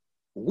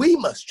 We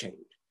must change.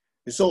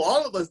 And so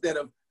all of us that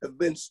have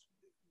been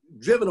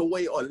driven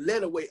away or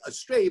led away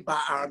astray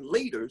by our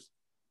leaders,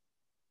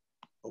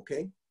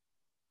 okay,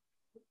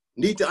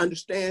 need to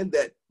understand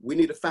that we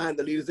need to find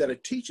the leaders that are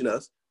teaching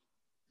us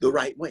the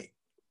right way.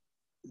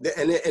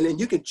 And then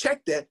you can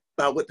check that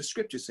by what the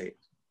scripture says.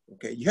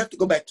 Okay, you have to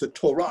go back to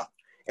Torah.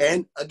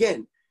 And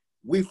again,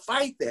 we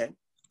fight that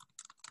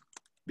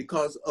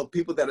because of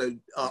people that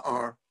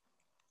are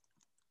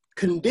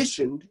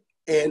conditioned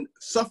and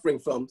suffering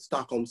from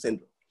Stockholm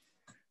Syndrome.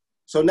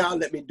 So now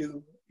let me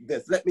do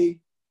this.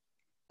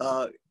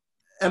 Am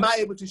I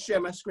able to share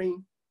my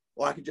screen?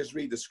 Or I can just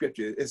read the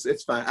scripture.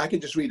 It's fine. I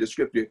can just read the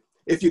scripture.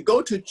 If you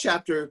go to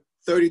chapter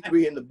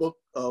 33 in the book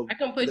of, I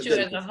can put you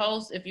as a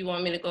host if you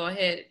want me to go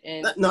ahead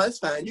and. No, it's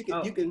fine. You can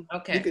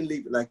okay. You can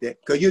leave it like that,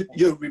 because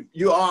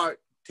you are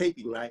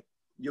taping, right?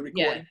 You're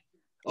recording.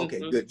 Yeah. Okay,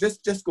 good.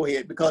 Just go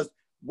ahead, because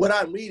what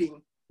I'm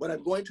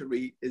going to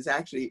read is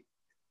actually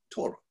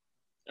Torah.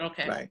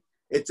 Okay. Right.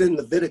 It's in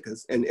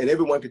Leviticus, and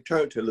everyone can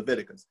turn to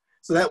Leviticus,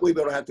 so that way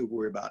we don't have to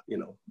worry about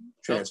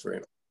transferring.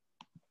 Okay.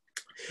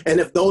 And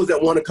if those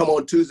that want to come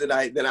on Tuesday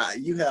night, then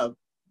you have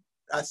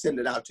I send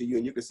it out to you,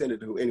 and you can send it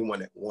to anyone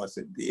that wants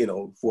it, you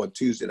know, for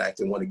Tuesday nights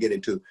and want to get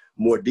into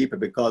more deeper,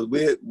 because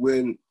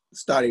we're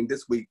starting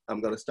this week,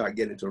 I'm going to start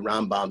getting into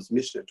Rambam's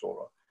Mishneh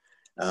Torah,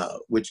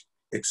 which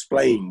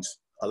explains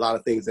a lot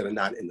of things that are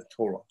not in the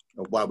Torah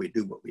of why we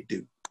do what we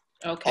do.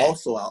 Okay.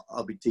 Also,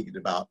 I'll be teaching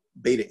about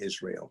Beta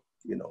Israel,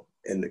 you know,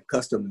 and the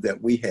customs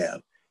that we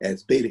have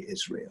as Beta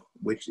Israel,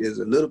 which is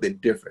a little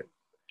bit different,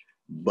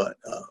 but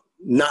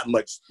not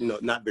much, you know,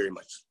 not very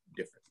much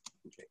different.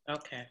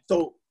 Okay.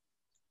 So,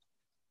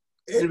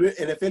 and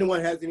if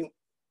anyone has any,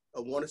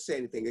 want to say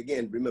anything,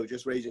 again, remember,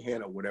 just raise your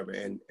hand or whatever.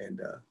 And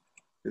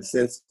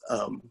since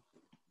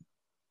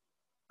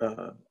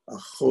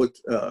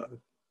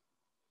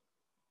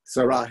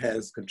Sarah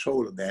has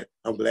control of that,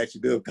 I'm glad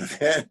you do, because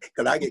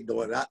I get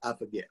going, I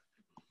forget.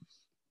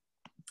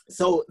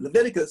 So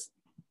Leviticus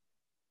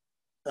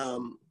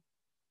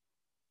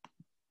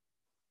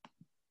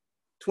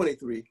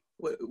 23.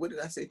 What did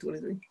I say?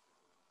 23.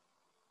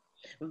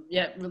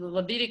 Yeah,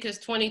 Leviticus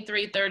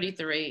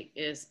 23:33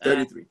 is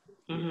 33.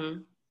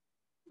 Mm-hmm.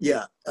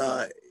 Yeah,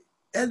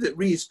 as it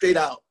reads straight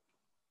out,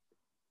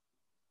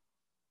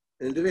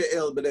 and the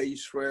El B'nai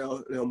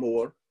Yisrael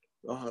Le'amor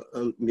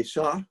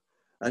Mishah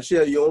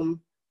Asher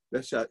Yom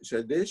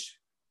L'Shadish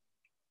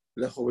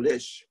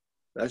L'Chodesh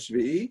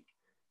L'Shvi'i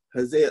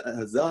Hazeh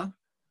Hazah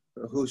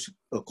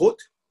Hushkot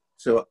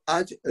So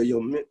Ad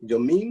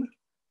Yomim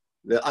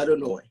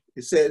L'Adonai.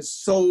 It says,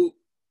 so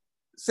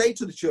say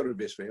to the children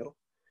of Israel,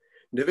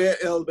 Dever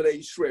El B'nai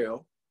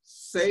Yisrael,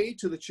 say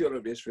to the children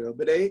of Israel,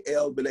 B'nai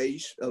El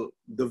B'nai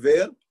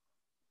Dever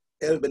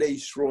El B'nai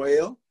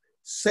Yisrael,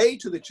 say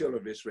to the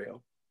children of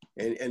Israel.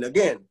 And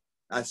again,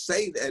 I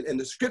say that, and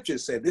the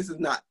scriptures say, this is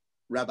not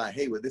Rabbi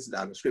Hayward, this is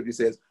out of the scripture. It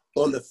says,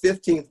 on the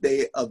 15th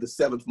day of the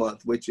 7th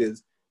month, which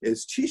is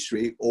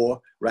Tishri,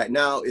 or right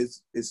now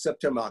is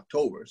September,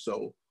 October.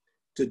 So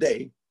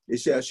today, it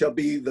shall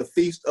be the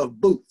Feast of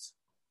Booths.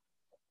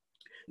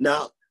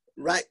 Now,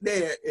 right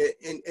there,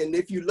 and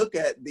if you look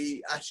at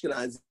the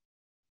Ashkenazim,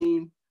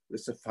 the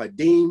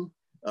Sephardim,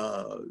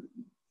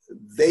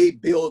 they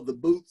build the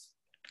booths,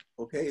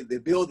 okay? They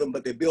build them,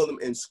 but they build them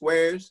in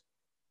squares.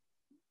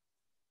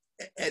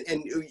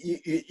 And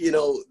you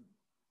know,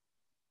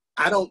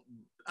 I don't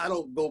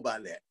go by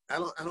that. I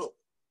don't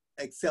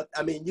accept.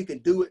 I mean, you can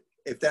do it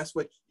if that's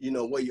what, you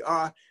know, where you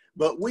are.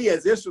 But we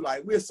as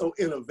Israelites, we're so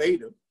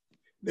innovative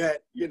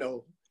that, you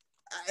know,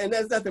 and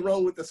there's nothing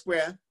wrong with the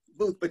square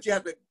booth, but you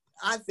have to,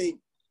 I think,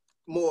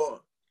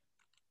 more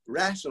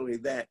rationally,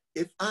 that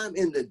if I'm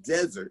in the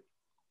desert,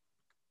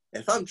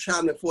 if I'm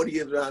traveling 40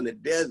 years around the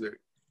desert,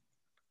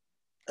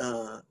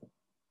 I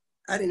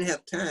didn't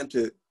have time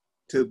to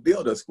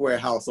build a square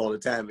house all the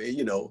time. And,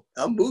 you know,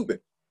 I'm moving.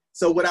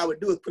 So what I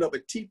would do is put up a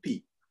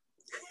teepee.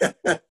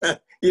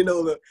 You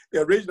know,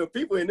 the original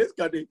people in this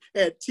country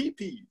had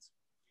teepees.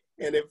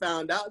 And they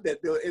found out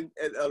that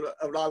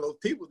a lot of those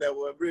people that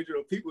were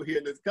original people here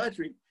in this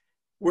country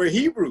were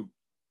Hebrew.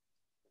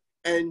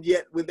 And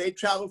yet when they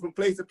traveled from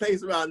place to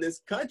place around this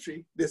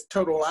country, this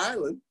Turtle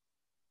Island,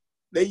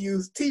 they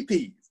used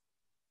teepees,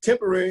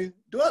 temporary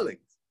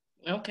dwellings.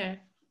 Okay.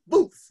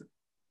 Booths.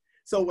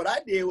 So what I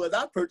did was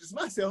I purchased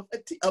myself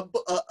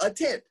a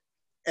tent.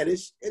 And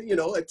it's, you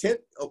know, a tent,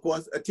 of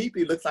course, a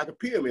teepee looks like a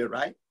pyramid,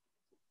 right?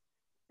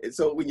 And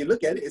so when you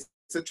look at it,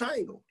 it's a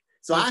triangle.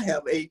 So I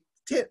have a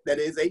tent that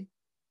is a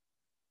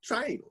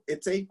triangle.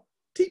 It's a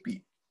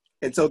teepee.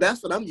 And so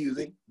that's what I'm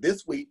using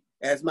this week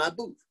as my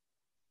booth.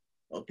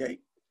 Okay.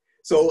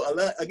 So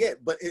again,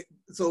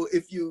 so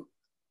if you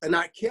are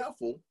not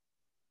careful,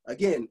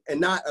 again, and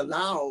not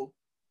allow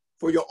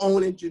for your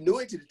own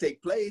ingenuity to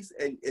take place,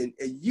 and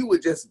you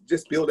would just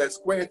build that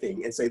square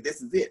thing and say,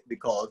 this is it,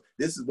 because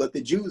this is what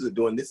the Jews are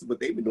doing, this is what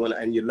they've been doing,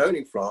 and you're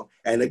learning from.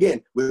 And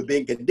again, we're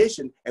being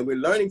conditioned, and we're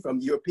learning from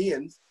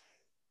Europeans,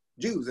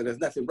 Jews, and there's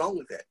nothing wrong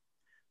with that.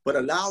 But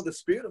allow the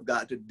Spirit of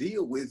God to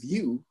deal with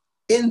you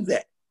in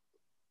that.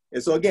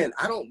 And so again,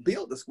 I don't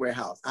build the square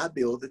house, I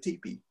build the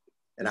teepee,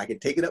 and I can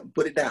take it up and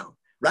put it down.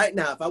 Right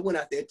now, if I went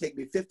out there, it'd take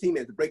me 15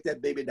 minutes to break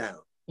that baby down,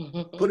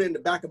 put it in the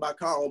back of my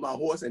car on my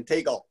horse, and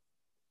take off.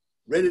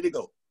 Ready to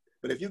go.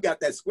 But if you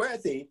got that square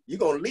thing, you're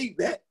going to leave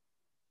that.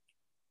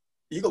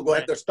 You're going to go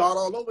have to start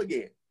all over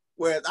again.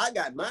 Whereas I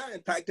got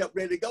mine packed up,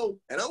 ready to go,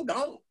 and I'm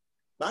gone.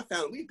 My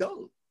family, we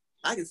gone.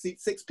 I can see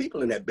 6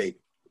 people in that baby.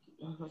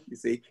 You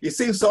see?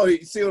 So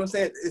you see what I'm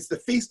saying? It's the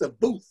Feast of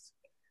Booths.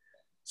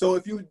 So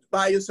if you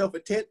buy yourself a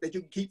tent that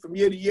you can keep from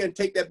year to year and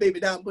take that baby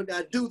down, put it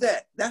down, do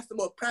that. That's the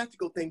more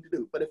practical thing to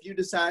do. But if you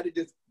decide to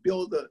just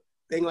build a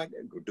thing like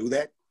that, go do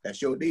that.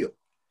 That's your deal.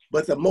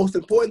 But the most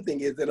important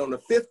thing is that on the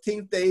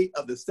 15th day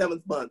of the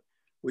 7th month,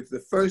 which is the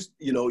first,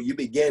 you know, you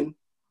begin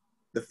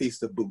the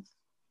Feast of Booths.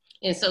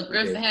 And so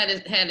Griffith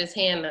had his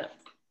hand up.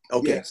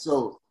 Okay. Yeah,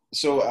 so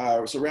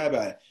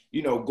Rabbi,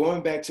 you know,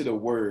 going back to the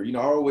word, you know,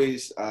 I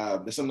always,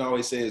 there's something I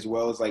always say as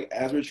well, is like,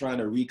 as we're trying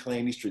to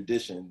reclaim these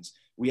traditions,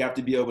 we have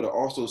to be able to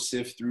also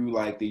sift through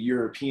like the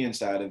European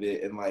side of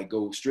it and like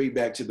go straight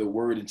back to the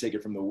word and take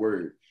it from the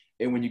word.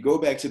 And when you go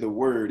back to the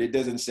word, it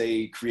doesn't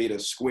say create a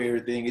square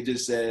thing. It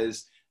just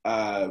says,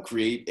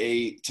 create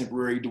a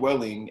temporary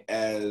dwelling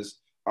as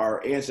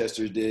our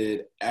ancestors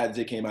did as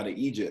they came out of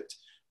Egypt.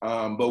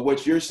 But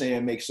what you're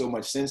saying makes so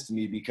much sense to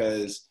me,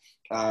 because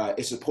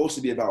it's supposed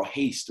to be about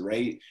haste,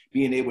 right?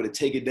 Being able to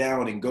take it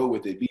down and go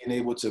with it, being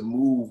able to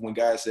move when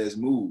God says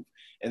move.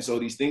 And so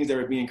these things that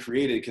are being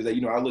created, because,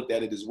 you know, I looked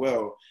at it as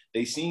well,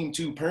 they seem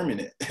too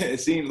permanent. It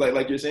seems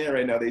like you're saying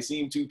right now, they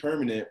seem too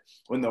permanent,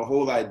 when the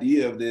whole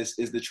idea of this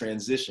is the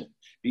transition,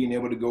 being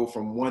able to go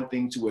from one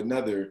thing to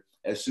another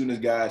as soon as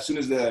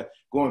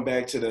going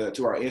back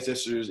to our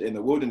ancestors in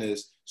the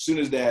wilderness, as soon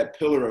as that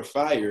pillar of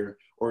fire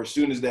or as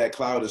soon as that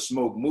cloud of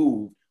smoke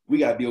move, we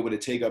got to be able to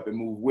take up and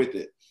move with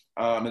it.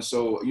 And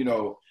so, you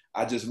know,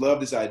 I just love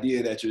this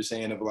idea that you're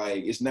saying of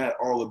like, it's not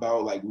all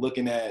about like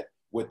looking at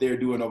what they're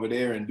doing over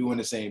there and doing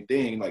the same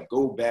thing. Like,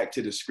 go back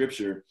to the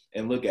scripture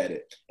and look at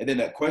it. And then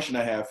that question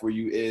I have for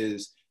you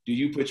is, do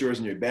you put yours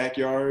in your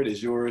backyard?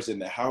 Is yours in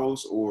the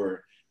house?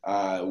 Or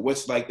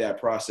what's like that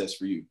process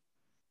for you?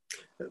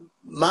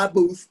 My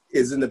booth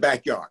is in the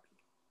backyard.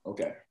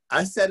 Okay.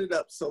 I set it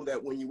up so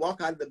that when you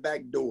walk out of the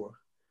back door,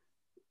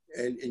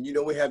 and you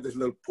know, we have this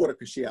little porta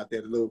cachet out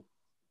there, the little,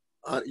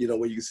 you know,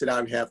 where you can sit out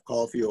and have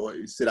coffee, or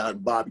you sit out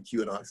and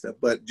barbecue and all that stuff.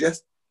 But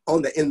just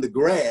in the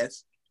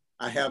grass,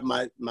 I have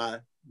my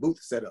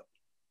booth set up.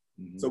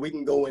 Mm-hmm. So we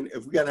can go in,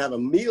 if we're gonna have a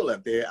meal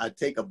up there, I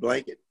take a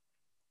blanket.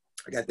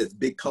 I got this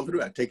big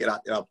comforter, I take it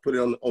out, I'll put it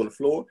on the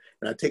floor,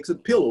 and I take some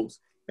pillows,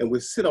 and we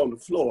sit on the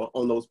floor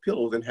on those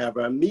pillows and have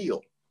our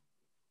meal.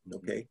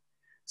 Okay.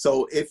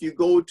 So if you've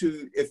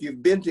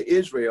been to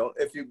Israel,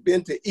 if you've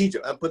been to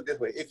Egypt, I'll put it this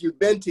way, if you've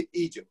been to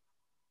Egypt,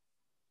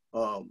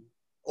 or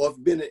if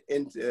you've been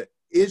into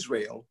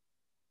Israel,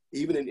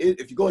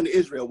 if you go into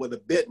Israel with the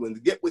Bedouins,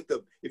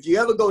 if you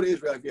ever go to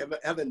Israel, if you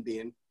haven't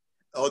been,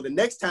 or the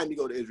next time you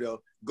go to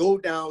Israel, go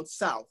down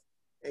south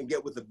and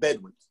get with the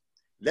Bedouins.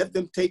 Let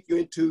them take you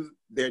into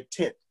their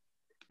tent.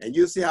 And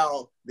you'll see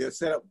how they're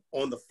set up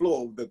on the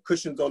floor, the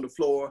cushions on the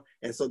floor.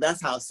 And so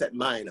that's how I set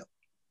mine up.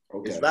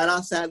 Okay. It's right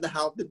outside the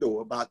house, the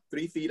door, about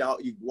 3 feet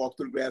out. You walk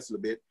through the grass a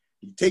little bit.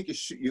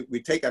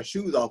 We take our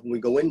shoes off when we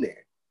go in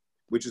there,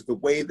 which is the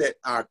way that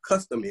our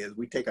custom is.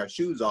 We take our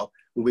shoes off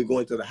when we go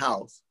into the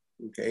house.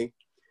 Okay.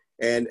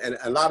 And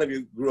a lot of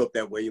you grew up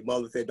that way. Your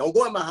mother said, don't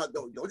go in my house.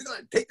 Don't you're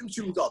gonna take them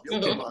shoes off.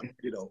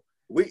 You know,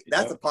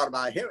 that's a part of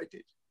our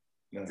heritage.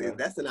 See,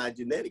 that's in our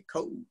genetic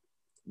code.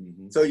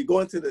 Mm-hmm. So you go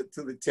into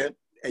the tent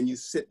and you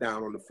sit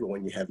down on the floor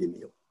and you have your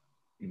meal.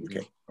 Mm-hmm.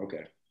 Okay.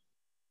 Okay.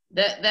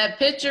 That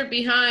picture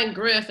behind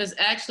Griff is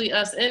actually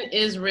us in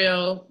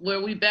Israel,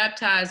 where we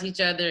baptize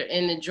each other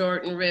in the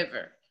Jordan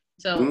River.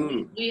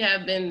 So we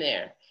have been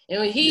there.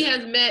 And he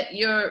has met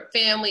your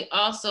family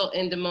also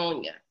in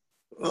Demonia.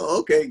 Oh,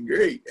 okay,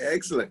 great.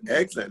 Excellent.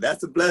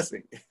 That's a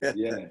blessing.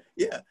 Yeah.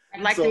 Yeah.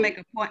 I'd like to make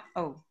a point.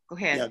 Oh, go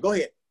ahead. Yeah, go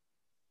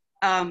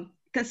ahead.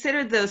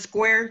 Consider the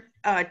square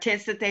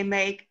tents that they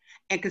make,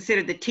 and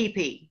consider the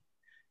teepee.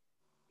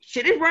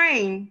 Should it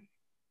rain,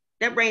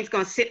 that rain's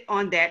going to sit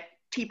on that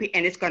teepee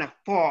and it's going to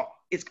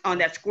fall. It's on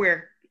that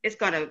square. It's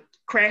going to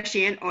crash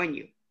in on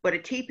you. But a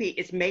teepee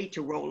is made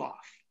to roll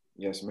off.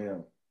 Yes,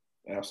 ma'am.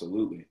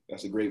 Absolutely.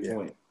 That's a great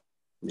point.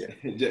 Yeah.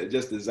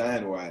 just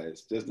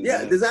design-wise.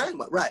 Design,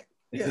 right.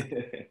 Yeah.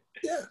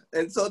 Yeah.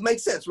 And so it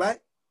makes sense, right?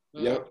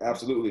 Yep,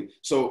 absolutely.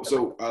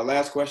 So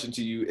last question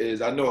to you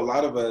is, I know a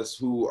lot of us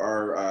who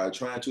are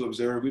trying to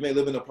observe, we may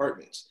live in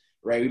apartments,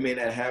 right? We may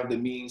not have the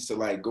means to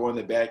like go in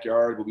the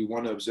backyard, but we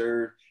want to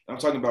observe. I'm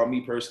talking about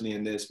me personally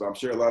in this, but I'm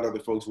sure a lot of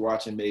other folks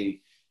watching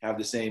may have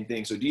the same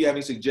thing. So do you have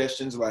any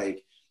suggestions?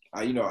 Like,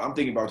 you know, I'm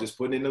thinking about just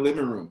putting it in the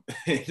living room,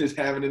 just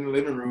having it in the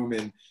living room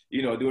and,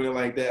 you know, doing it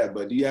like that.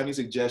 But do you have any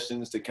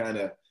suggestions to kind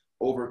of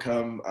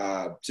overcome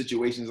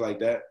situations like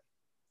that?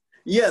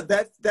 Yeah,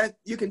 that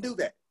you can do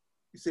that.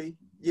 You see,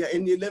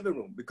 in your living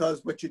room,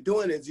 because what you're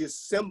doing is it's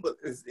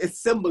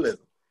symbolism,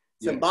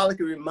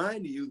 symbolically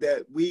reminding you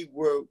that we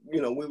were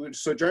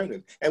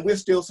sojourners, and we're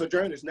still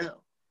sojourners now,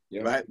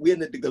 right? We're in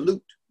the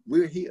galut,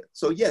 we're here.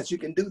 So yes, you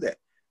can do that.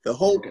 The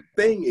whole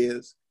thing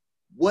is,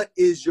 what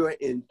is your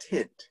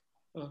intent?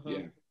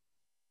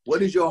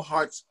 What is your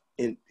heart's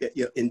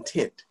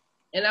intent?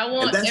 And I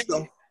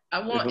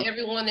want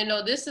everyone to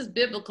know this is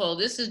biblical.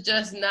 This is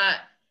just not.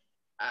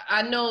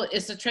 I know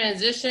it's a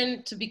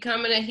transition to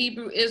becoming a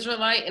Hebrew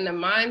Israelite in the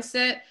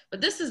mindset,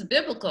 but this is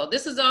biblical.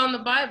 This is all in the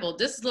Bible.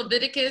 This is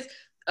Leviticus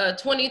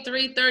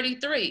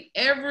 23:33.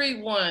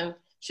 Everyone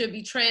should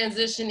be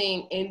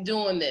transitioning and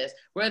doing this,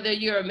 whether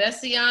you're a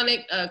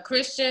Messianic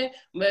Christian,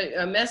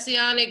 a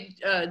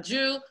Messianic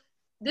Jew.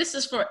 This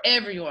is for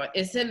everyone.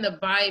 It's in the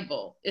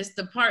Bible. It's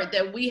the part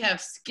that we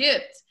have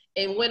skipped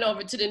and went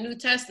over to the New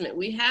Testament.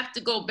 We have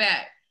to go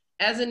back.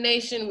 As a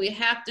nation, we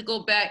have to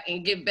go back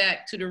and get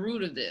back to the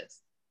root of this.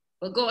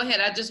 But go ahead.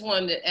 I just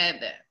wanted to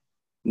add that.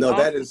 No,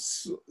 that is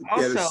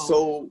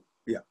so.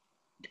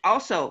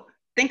 Also,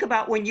 think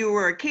about when you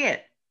were a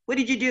kid. What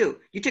did you do?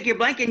 You took your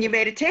blanket and you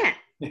made a tent.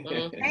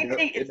 Same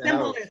thing. It's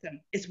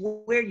symbolism. It's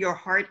where your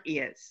heart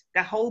is.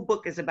 The whole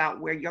book is about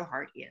where your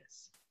heart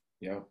is.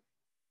 Yeah.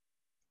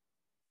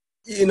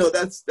 You know,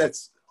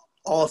 that's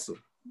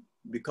awesome,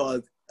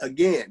 because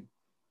again,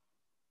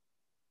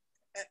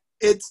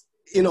 it's,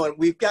 you know, and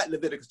we've got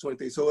Leviticus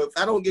 23. So if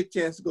I don't get a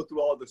chance to go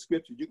through all the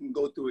scriptures, you can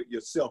go through it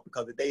yourself,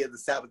 because the day is the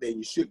Sabbath day and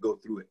you should go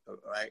through it, all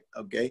right?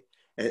 Okay.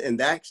 And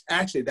that's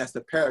actually, that's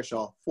the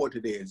parashah for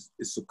today is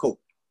Sukkot.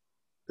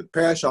 The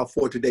parashah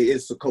for today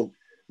is Sukkot,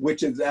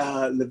 which is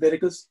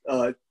Leviticus.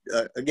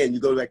 Again, you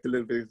go back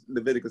to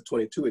Leviticus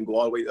 22 and go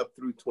all the way up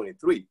through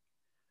 23.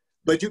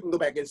 But you can go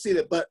back and see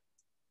that. But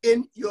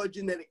in your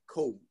genetic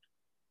code,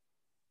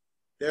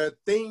 there are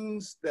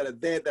things that are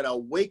there that are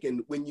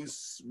awakened when you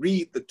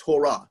read the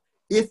Torah,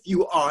 if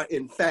you are,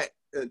 in fact,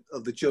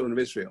 of the children of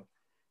Israel.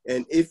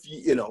 And if you,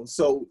 you know,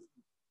 so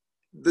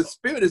the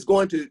Spirit is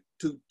going to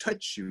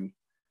touch you,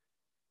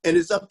 and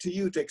it's up to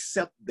you to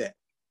accept that,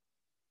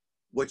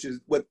 which is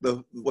what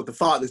the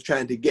Father is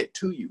trying to get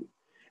to you.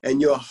 And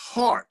your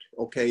heart,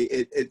 okay,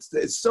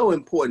 it's so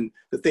important,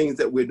 the things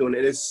that we're doing.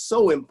 It is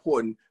so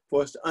important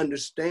for us to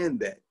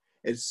understand that.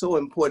 It's so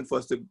important for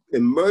us to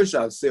immerse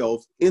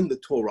ourselves in the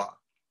Torah,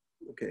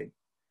 okay?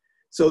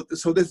 So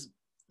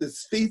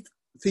this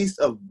Feast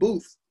of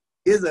Booths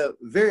is a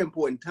very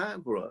important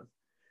time for us,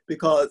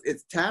 because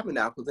it's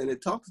tabernacles, and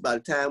it talks about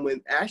a time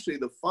when actually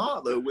the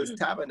Father was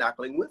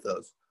tabernacling with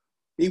us.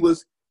 He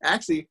was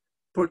actually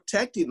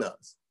protecting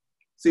us.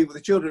 See, with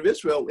the children of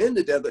Israel in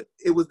the desert,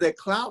 it was their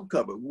cloud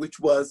cover, which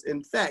was,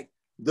 in fact,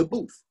 the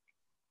booth.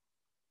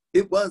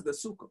 It was the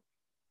sukkah.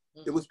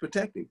 It was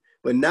protecting.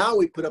 But now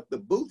we put up the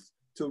booth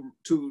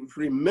to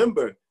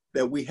remember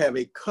that we have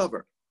a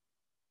cover.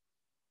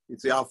 You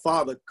see, our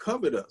Father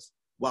covered us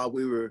while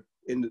we were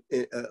in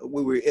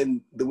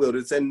the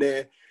wilderness, and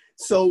there.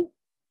 So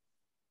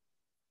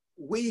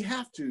we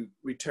have to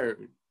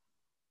return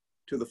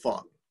to the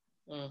Father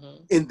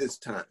in this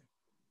time.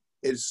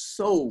 It's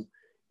so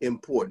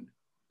important.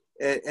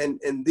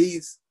 And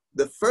this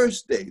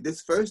first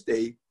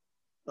day,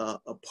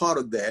 a part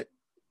of that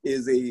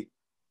is a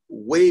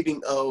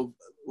waving of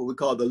what we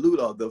call the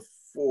lulah, the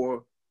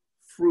 4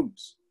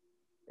 fruits.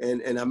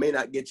 And I may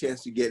not get a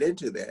chance to get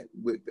into that,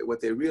 with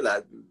what they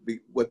realize,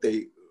 what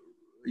they,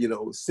 you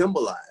know,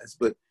 symbolize,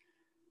 but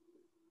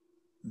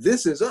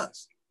this is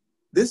us.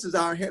 This is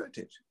our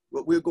heritage,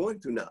 what we're going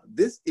through now.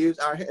 This is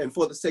our, and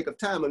for the sake of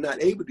time, I'm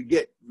not able to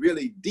get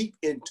really deep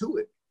into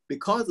it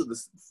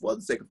for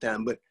the sake of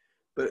time, but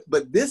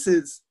this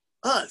is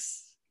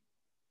us.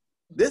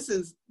 This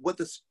is what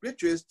the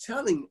scripture is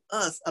telling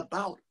us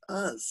about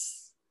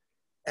us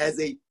as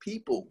a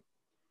people.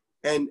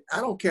 And I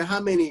don't care how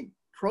many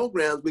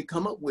programs we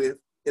come up with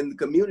in the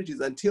communities,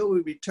 until we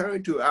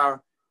return to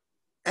our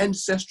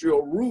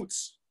ancestral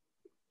roots,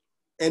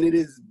 and it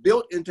is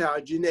built into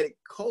our genetic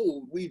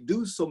code. We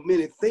do so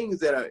many things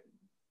that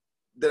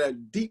are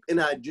deep in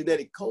our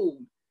genetic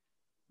code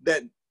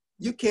that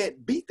you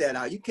can't beat that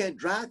out. You can't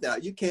drive that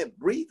out. You can't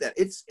breathe that.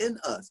 It's in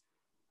us.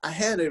 I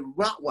had a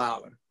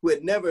Rottweiler who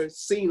had never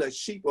seen a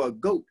sheep or a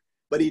goat,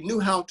 but he knew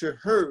how to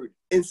herd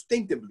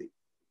instinctively.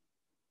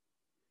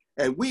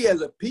 And we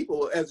as a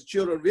people, as the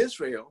children of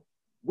Israel,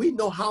 we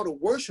know how to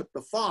worship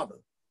the Father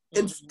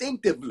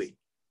instinctively.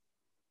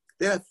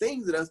 There are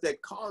things in us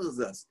that causes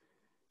us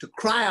to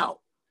cry out.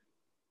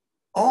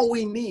 All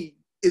we need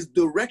is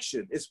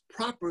direction, is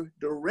proper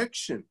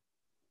direction.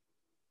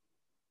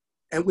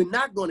 And we're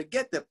not going to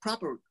get that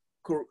proper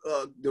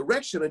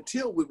direction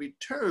until we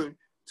return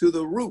to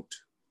the root,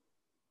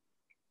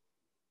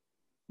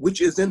 which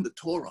is in the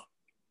Torah.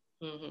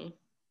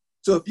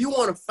 So if you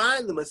want to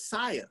find the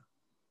Messiah,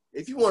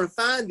 if you want to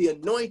find the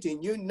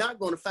anointing, you're not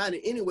going to find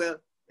it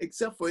anywhere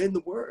except for in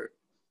the Word.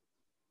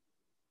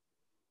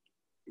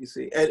 You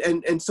see,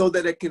 and so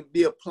that it can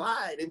be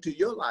applied into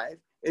your life,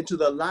 into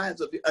the lives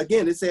of,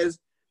 again, it says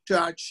to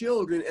our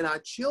children and our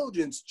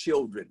children's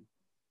children.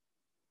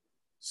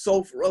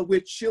 So for,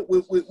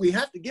 we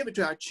have to give it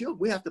to our children.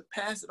 We have to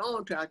pass it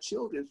on to our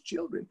children's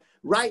children.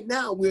 Right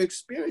now, we're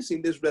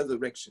experiencing this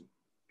resurrection.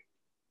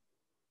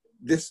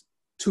 This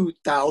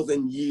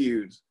 2,000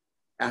 years.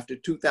 After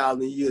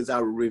 2,000 years, I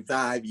will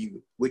revive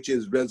you, which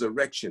is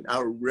resurrection. I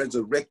will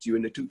resurrect you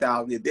in the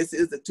 2,000 years. This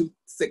is the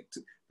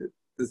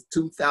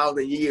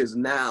 2,000 years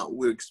now.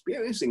 We're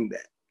experiencing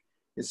that.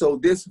 And so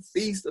this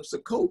Feast of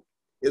Sukkot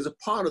is a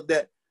part of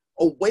that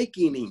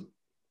awakening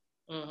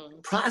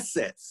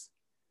process,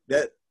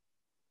 that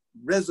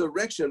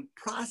resurrection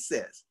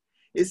process.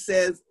 It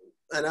says,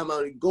 and I'm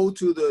going to go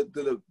to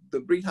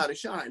the Brit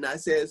Hadashah, and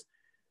it says,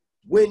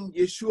 when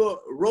Yeshua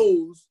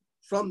rose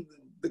from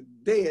the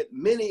dead,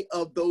 many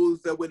of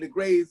those that were in the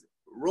graves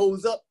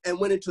rose up and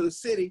went into the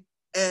city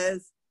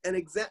as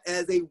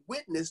a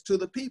witness to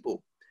the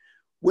people.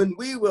 When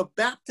we were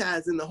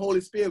baptized in the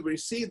Holy Spirit, we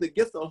received the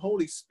gift of the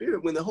Holy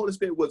Spirit. When the Holy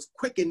Spirit was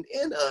quickened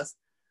in us,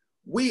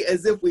 we,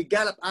 as if we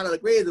got up out of the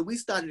grave, and we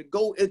started to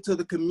go into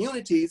the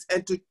communities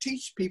and to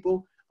teach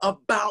people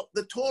about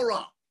the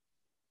Torah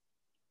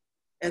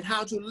and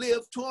how to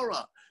live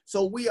Torah.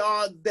 So we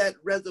are that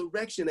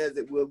resurrection, as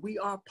it were. We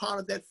are part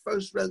of that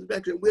first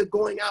resurrection. We're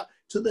going out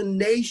to the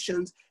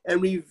nations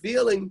and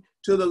revealing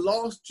to the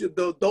lost, to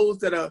those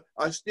that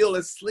are still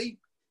asleep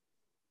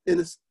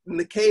in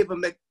the cave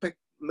of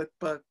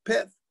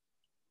Machpelah,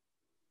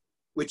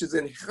 which is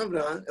in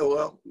Hebron,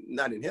 well,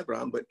 not in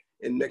Hebron, but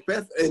in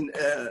Macbeth, and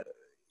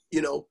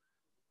you know,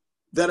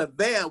 that are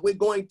there, we're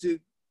going to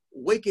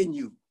waken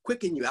you,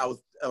 quicken you. I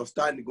was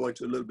starting to go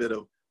into a little bit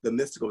of the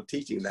mystical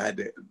teaching, and I had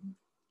to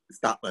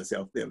stop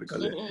myself there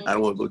because I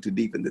don't want to go too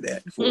deep into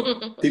that.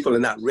 People are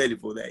not ready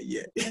for that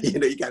yet. You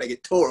know, you got to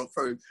get Torah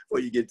first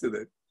before you get to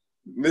the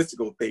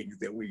mystical things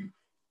that we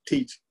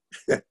teach.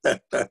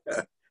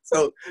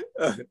 So,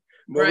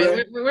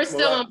 right, we're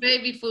still on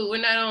baby food.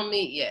 We're not on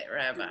meat yet,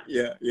 Rabbi.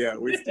 Yeah,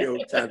 we're still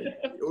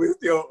we're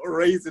still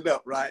raising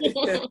up, right?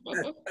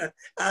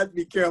 I have to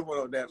be careful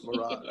on that,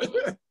 Marah.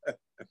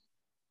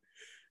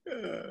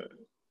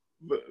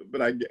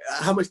 But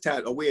how much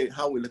time how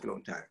are we looking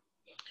on time?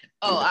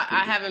 Oh,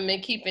 I haven't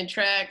been keeping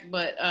track,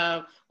 but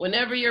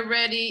whenever you're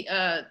ready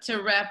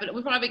to wrap it up,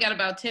 we probably got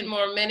about 10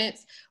 more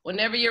minutes.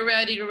 Whenever you're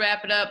ready to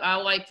wrap it up, I'd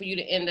like for you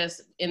to end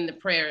us in the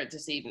prayer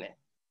this evening.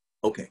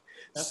 Okay.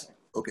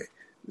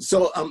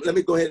 So let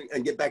me go ahead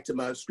and get back to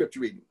my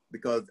scripture reading,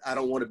 because I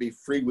don't want to be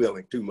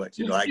freewheeling too much.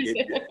 You know, I get,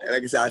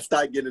 like I said, I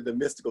start getting into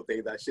mystical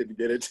things I shouldn't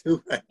get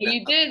into. Right.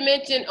 You did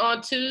mention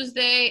on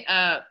Tuesday,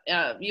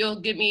 you'll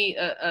give me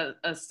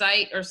a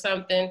site or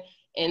something.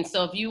 And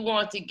so if you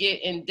want to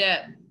get in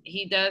depth,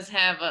 he does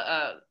have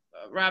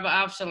Rabbi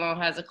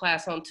Avshalom has a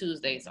class on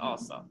Tuesdays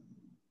also.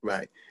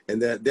 Right.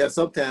 And there are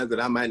some times that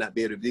I might not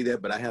be able to do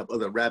that, but I have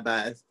other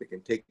rabbis that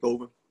can take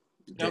over.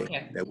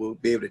 Okay. That will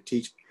be able to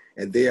teach.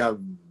 And they are,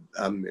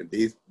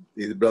 these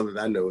brothers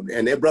I know,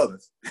 and they're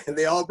brothers, and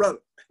they're all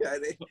brothers.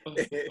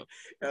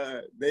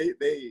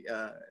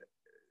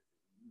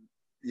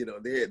 You know,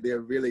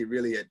 they're really,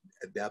 really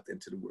adapting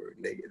to the word.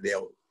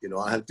 They'll, you know,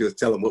 I have to just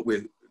tell them what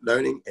we're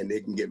learning, and they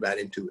can get right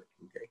into it.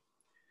 Okay.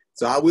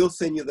 So I will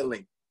send you the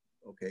link.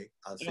 Okay.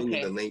 I'll send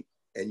you the link,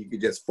 and you can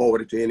just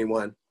forward it to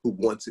anyone who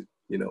wants it,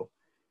 you know,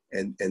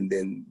 and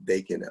then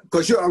they can,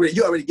 because you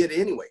already get it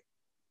anyway,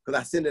 because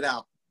I send it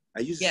out. I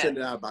usually send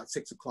it out about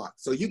 6 o'clock.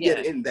 So you get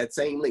it in that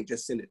same link,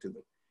 just send it to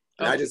them.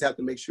 And I just have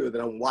to make sure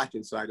that I'm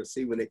watching so I can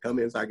see when they come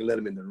in, so I can let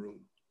them in the room.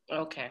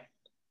 Okay.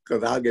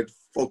 Because I'll get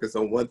focused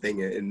on one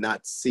thing and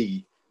not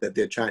see that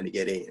they're trying to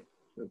get in.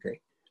 Okay.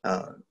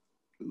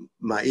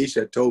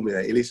 Maisha told me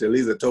that,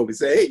 Elisa told me,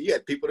 say, hey, you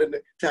had people in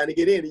there trying to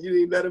get in and you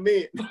didn't let them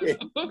in. You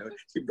know,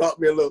 she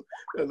brought me a little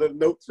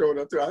note showing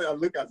up too. I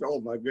look, I said,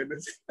 oh my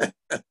goodness.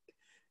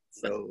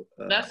 So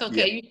that's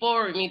okay. You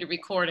forward me the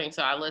recording,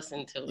 so I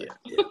listen to it.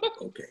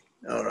 Okay.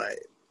 All right.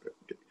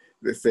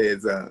 This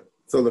says,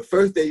 so the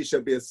first day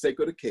shall be a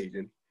sacred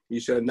occasion. You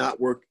shall not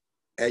work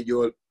at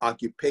your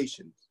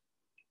occupations.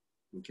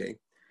 Okay.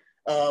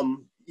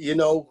 You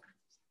know,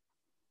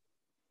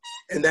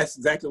 and that's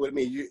exactly what it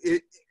means.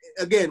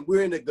 Again,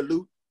 we're in a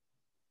galut,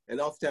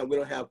 and oftentimes we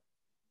don't have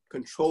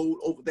control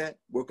over that.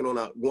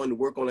 Going to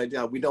work on our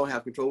job, we don't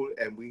have control,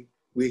 and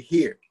we're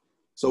here.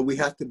 So we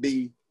have to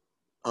be.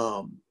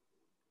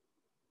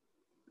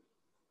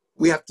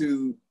 We have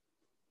to,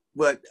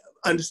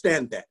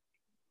 understand that,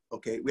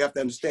 okay? We have to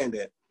understand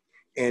that.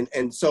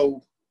 And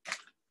so,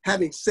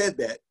 having said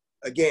that,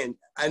 again,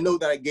 I know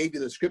that I gave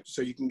you the scripture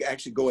so you can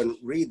actually go and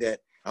read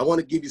that. I want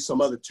to give you some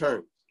other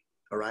terms,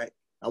 all right?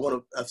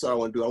 That's what I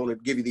want to do. I want to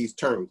give you these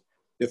terms.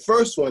 The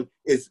first one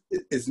is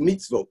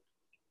mitzvot.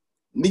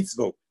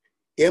 Mitzvot,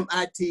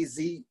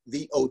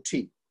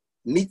 M-I-T-Z-V-O-T,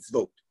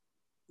 mitzvot,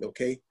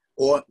 okay?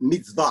 Or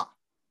mitzvah.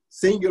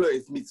 Singular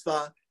is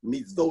mitzvah,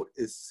 mitzvot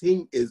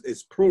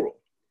is plural.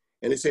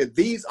 And it says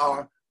these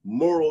are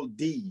moral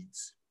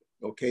deeds,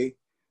 okay,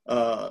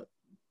 that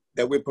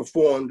we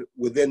performed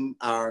within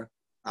our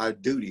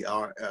duty.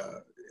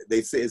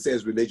 They say it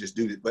says religious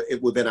duty, but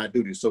within our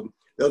duty. So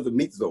those are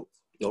mitzvot,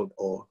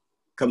 or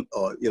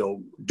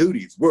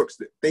duties, works,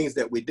 things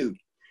that we do.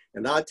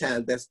 And a lot of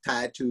times that's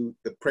tied to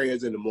the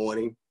prayers in the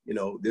morning. You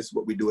know, this is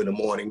what we do in the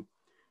morning.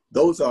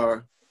 Those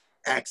are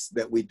acts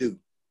that we do.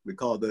 We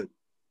call the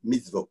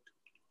mitzvot,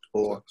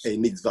 or a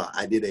mitzvah.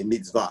 I did a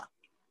mitzvah.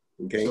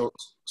 Okay.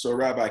 So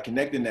Rabbi,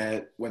 connecting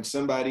that, when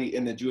somebody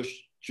in the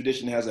Jewish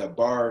tradition has a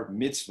bar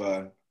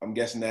mitzvah, I'm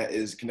guessing that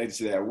is connected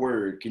to that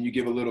word. Can you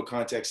give a little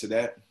context to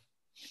that?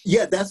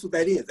 Yeah, that's what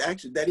that is.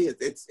 Actually, that is.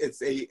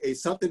 It's a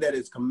something that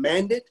is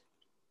commanded,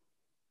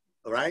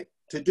 all right,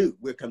 to do.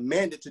 We're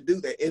commanded to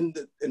do that in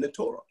the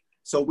Torah.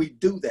 So we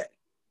do that.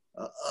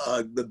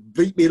 The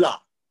Brit Milah.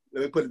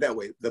 Let me put it that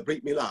way. The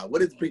Brit Milah.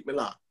 What is Brit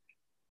Milah?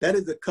 That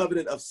is the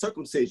covenant of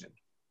circumcision.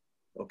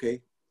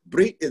 Okay.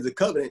 Brit is a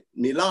covenant.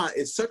 Milah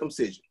is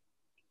circumcision.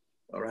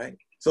 All right.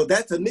 So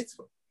that's a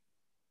mitzvah.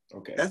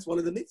 Okay. That's one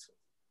of the mitzvahs,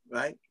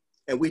 right?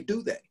 And we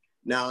do that.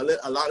 Now,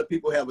 a lot of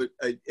people have an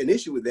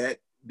issue with that,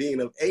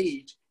 being of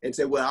age, and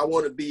say, well, I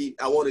want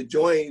to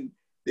join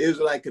the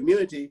Israelite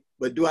community,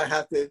 but do I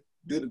have to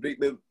do the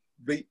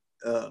Brit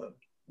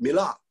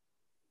Milah?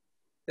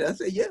 And I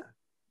say, yeah,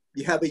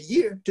 you have a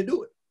year to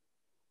do it,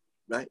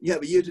 right? You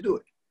have a year to do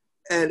it.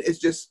 And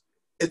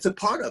it's a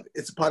part of it.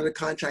 It's a part of the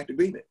contract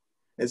agreement.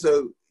 And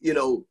so, you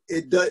know,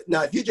 it does.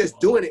 Now, if you're just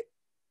doing it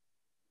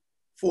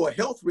for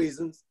health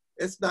reasons,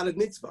 it's not a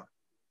mitzvah.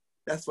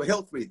 That's for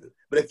health reasons.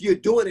 But if you're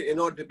doing it in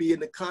order to be in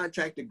the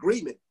contract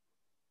agreement,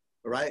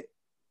 right,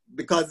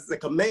 because it's a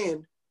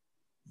command,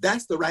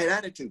 that's the right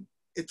attitude.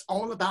 it's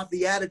all about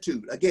the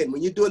attitude. Again,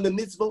 when you're doing the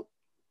mitzvot,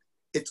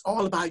 it's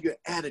all about your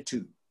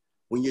attitude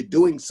when you're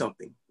doing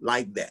something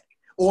like that.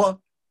 Or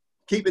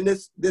keeping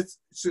this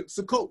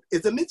Sukkot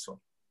is a mitzvah.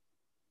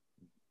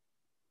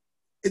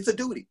 It's a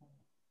duty.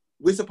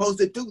 We're supposed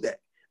to do that.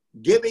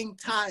 Giving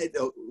tithes,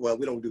 well,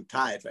 we don't do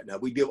tithes right now.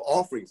 We give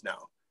offerings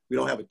now. We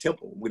don't have a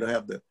temple. We don't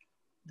have the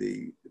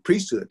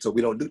priesthood, so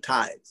we don't do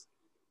tithes,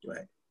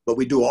 right? But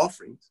we do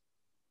offerings,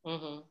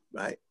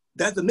 right?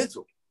 That's a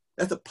mitzvah.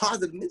 That's a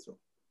positive mitzvah,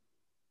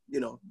 you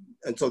know?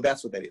 And so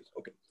that's what that is,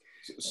 okay.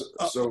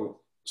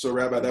 So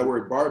Rabbi, that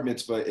word bar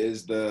mitzvah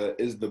is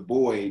the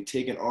boy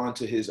taken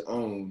onto his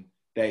own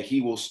that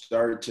he will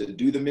start to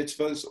do the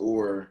mitzvahs,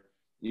 or,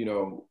 you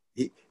know?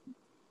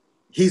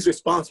 He's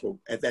responsible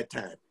at that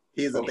time.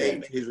 He's a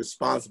baby. He's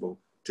responsible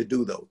to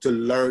do those, to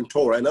learn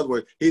Torah. In other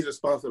words, he's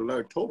responsible to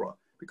learn Torah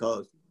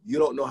because you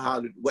don't know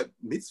what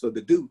mitzvah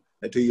to do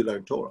until you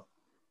learn Torah.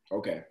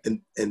 Okay.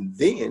 And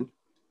then,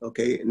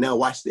 okay, now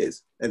watch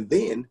this. And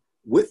then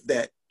with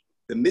that,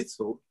 the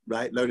mitzvah,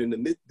 right, learning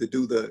to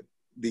do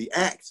the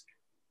acts,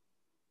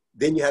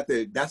 then you have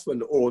to, that's when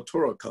the oral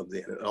Torah comes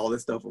in and all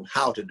this stuff of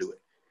how to do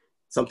it.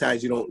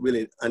 Sometimes you don't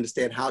really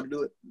understand how to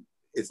do it.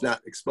 It's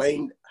not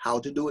explained how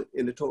to do it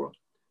in the Torah.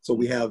 So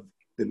we have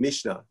the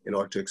Mishnah in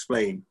order to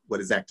explain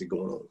what is actually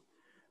going on.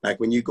 Like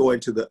when you go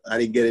into I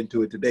didn't get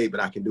into it today, but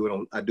I do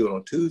it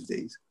on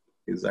Tuesdays.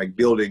 It's like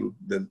building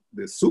the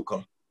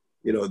sukkah.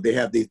 You know, they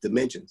have these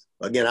dimensions.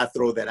 Again, I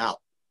throw that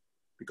out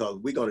because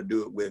we're going to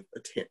do it with a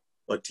tent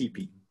or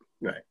teepee,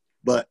 right?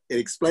 But it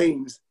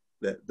explains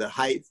the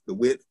height, the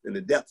width, and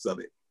the depths of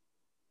it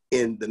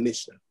in the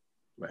Mishnah,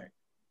 right?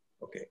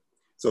 Okay.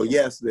 So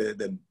yes,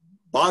 the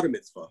bar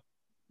mitzvah,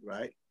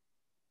 right,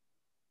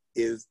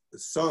 is the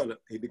son.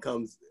 He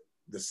becomes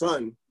the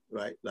son,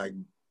 right? Like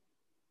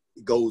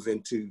he goes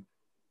into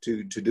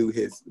to do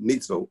his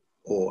mitzvah,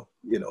 or,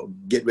 you know,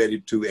 get ready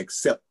to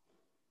accept.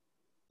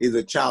 He's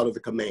a child of the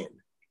command.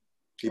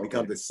 He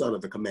becomes the son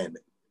of the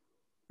commandment.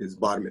 His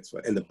bar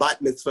mitzvah, and the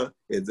bat mitzvah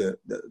is the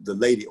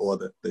lady or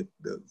the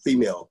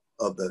female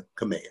of the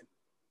command.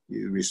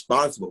 You're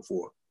responsible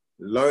for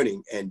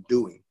learning and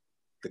doing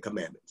the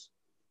commandments.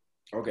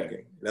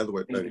 Okay. In other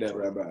words, learning that,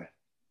 Rabbi.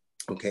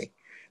 Okay.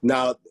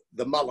 Now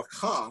the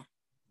malakah,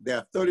 there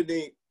are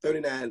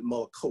 39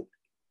 malakot,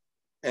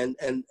 and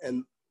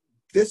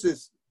this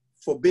is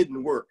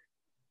forbidden work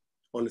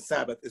on the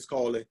Sabbath. It's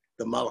called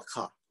the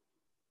malakah.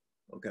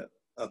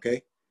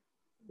 Okay.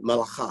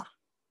 Malakah.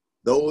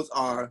 Those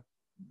are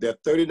the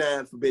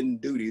 39 forbidden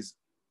duties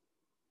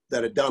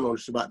that are done on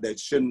Shabbat that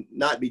should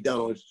not be done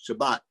on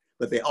Shabbat,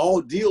 but they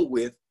all deal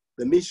with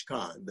the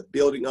Mishkan, the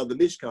building of the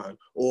Mishkan,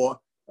 or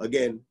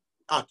again,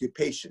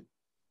 occupation.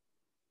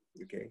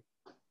 Okay.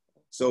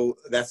 So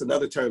that's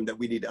another term that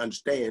we need to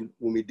understand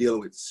when we're dealing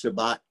with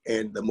Shabbat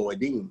and the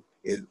Moedim.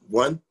 Is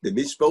one, the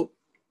Mishpot,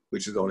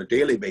 which is on a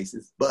daily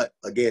basis, but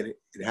again,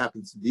 it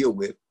happens to deal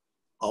with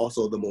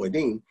also the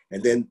Moedim,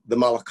 and then the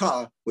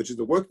Malakah, which is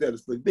the work that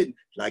is forbidden,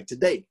 like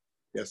today.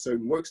 There are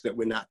certain works that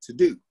we're not to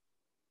do.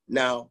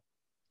 Now,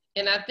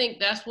 and I think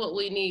that's what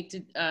we need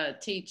to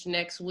teach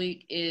next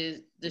week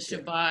is the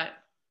Shabbat,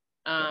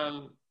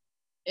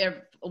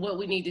 what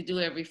we need to do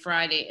every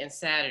Friday and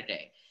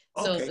Saturday.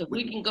 So if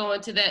we can go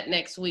into that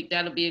next week,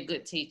 that'll be a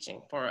good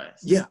teaching for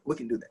us. Yeah, we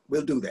can do that.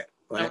 We'll do that.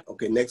 Right?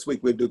 Okay, next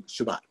week we'll do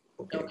Shabbat.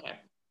 Okay.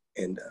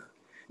 And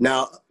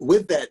now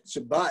with that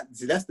Shabbat,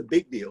 see, that's the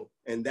big deal.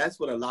 And that's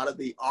what a lot of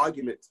the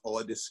arguments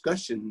or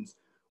discussions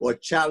or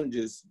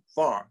challenges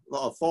fall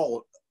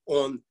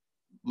on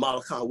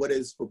Malakah, what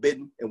is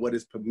forbidden and what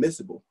is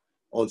permissible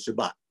on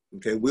Shabbat.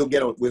 Okay,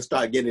 we'll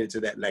start getting into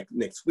that like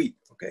next week.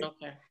 Okay.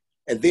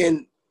 And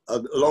then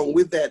along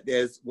with that,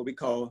 there's what we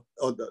call,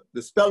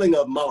 the spelling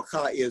of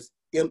Malakah is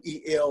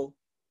Melachah,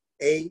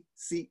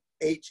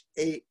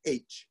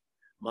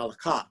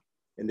 Malakah,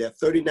 and there are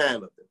 39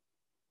 of them.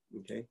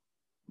 Okay,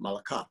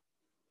 Malakah.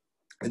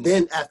 And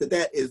then after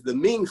that is the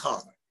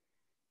Minhag,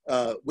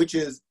 which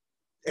is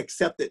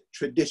accepted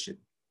tradition.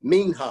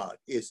 Minhag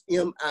is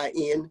Minhag,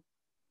 and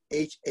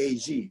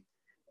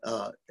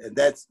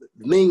that's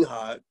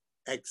Minhag,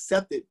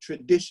 accepted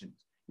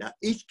traditions. Now,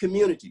 each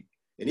community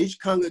and each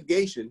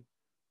congregation,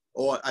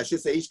 or I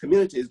should say each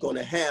community, is going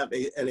to have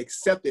an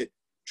accepted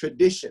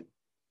tradition.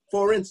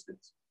 For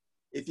instance,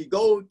 if you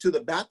go to the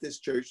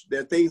Baptist church,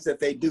 there are things that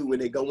they do when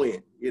they go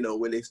in, you know,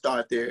 when they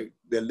start their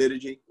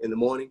liturgy in the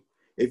morning.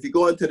 If you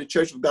go into the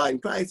Church of God in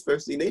Christ,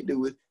 first thing they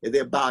do is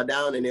they'll bow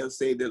down and they'll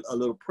say a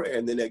little prayer,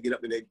 and then they'll get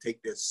up and they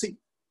take their seat.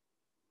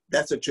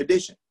 That's a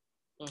tradition.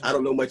 I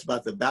don't know much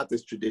about the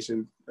Baptist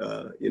tradition,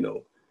 you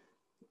know,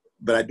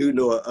 but I do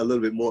know a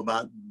little bit more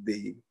about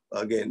the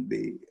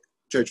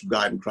Church of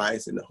God in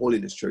Christ and the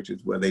holiness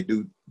churches where they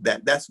do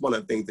that. That's one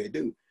of the things they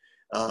do.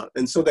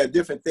 And so there are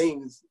different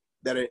things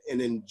that are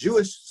in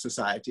Jewish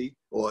society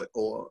or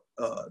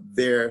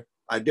there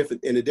are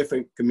different in the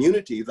different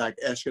communities, like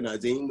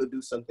Ashkenazim would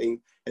do something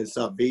and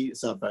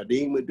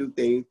Sephardim would do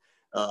things,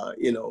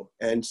 you know,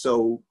 and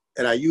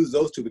I use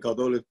those two because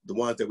those are the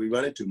ones that we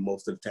run into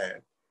most of the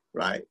time,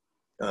 right?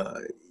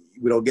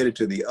 We don't get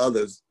into the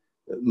others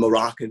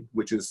Moroccan,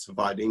 which is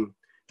Sephardim.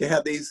 They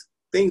have these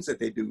things that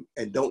they do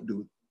and don't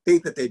do,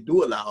 things that they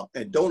do allow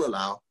and don't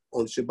allow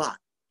on Shabbat,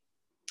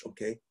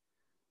 okay?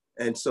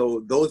 And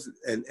so those,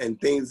 and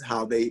things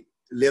how they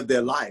live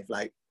their life,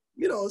 like,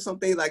 you know,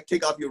 something like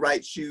take off your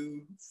right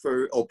shoe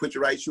or put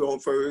your right shoe on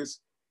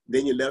first,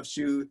 then your left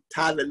shoe,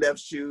 tie the left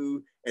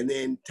shoe, and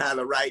then tie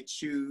the right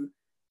shoe.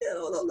 You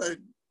know, those are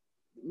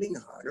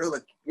minhag. They're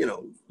like, you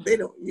know, they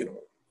don't, you know.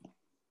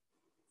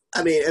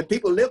 I mean, and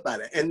people live by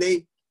that. And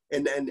they,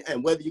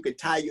 and whether you could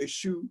tie your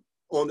shoe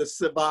on the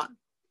Shabbat,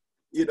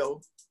 you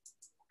know,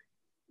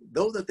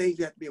 those are things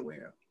you have to be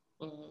aware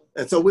of. Mm-hmm.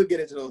 And so we'll get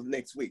into those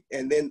next week.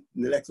 And then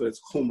the next one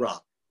is Humrah,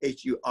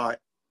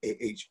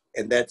 H-U-R-A-H,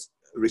 and that's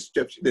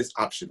restriction. That's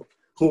optional.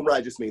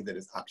 Humrah just means that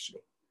it's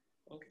optional.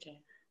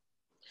 Okay.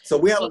 So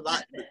we have a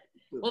lot.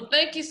 Well,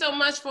 thank you so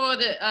much for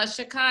the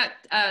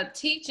Shabbat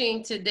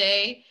teaching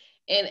today.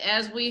 And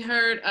as we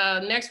heard,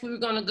 next we're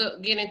going to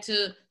get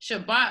into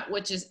Shabbat,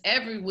 which is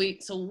every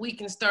week, so we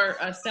can start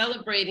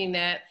celebrating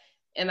that.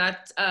 And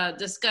I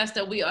discussed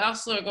that we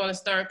also are going to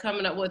start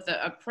coming up with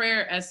a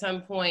prayer at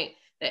some point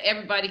that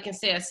everybody can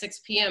say at 6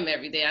 p.m.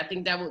 every day. I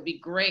think that would be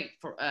great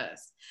for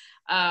us.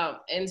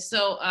 And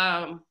so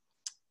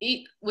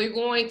we're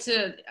going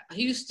to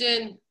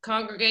Houston,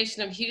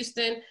 Congregation of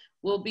Houston.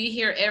 We'll be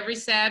here every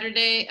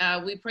Saturday.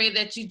 We pray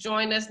that you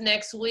join us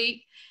next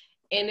week.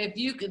 And if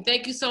you can,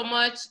 thank you so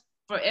much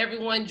for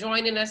everyone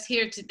joining us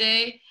here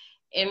today.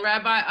 And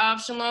Rabbi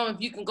Avshalom,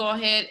 if you can go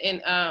ahead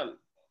and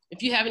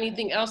if you have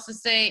anything else to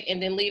say,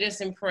 and then lead us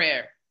in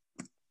prayer.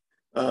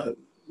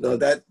 No,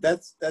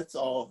 that's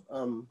all.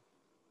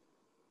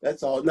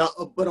 That's all. Now,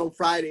 but on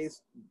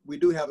Fridays, we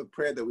do have a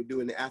prayer that we do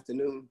in the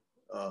afternoon.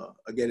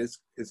 Again,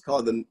 it's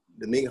called the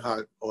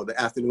minhag, or the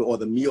afternoon, or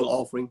the meal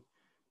offering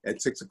at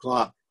 6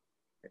 o'clock.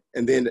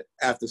 And then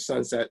after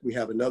sunset, we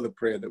have another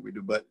prayer that we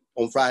do. But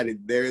on Friday,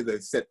 there is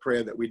a set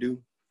prayer that we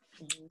do.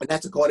 Mm-hmm. And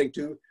that's according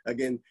to,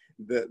 again,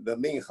 the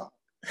minhag,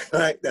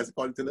 right? That's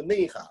according to the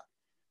minhag.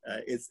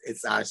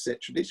 It's our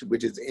set tradition,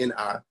 which is in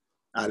our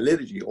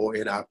liturgy or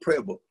in our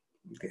prayer book.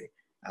 Okay,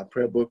 our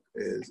prayer book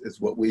is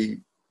what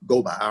we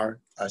go by. Our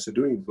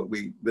Siddurim is what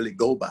we really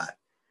go by.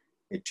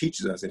 It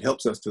teaches us, it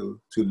helps us to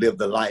live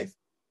the life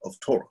of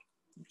Torah.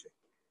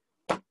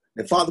 Okay.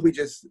 And Father, we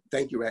just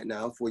thank you right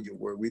now for your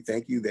word. We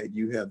thank you that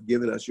you have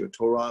given us your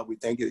Torah. We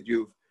thank you that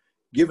you've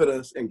given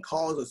us and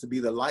caused us to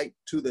be the light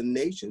to the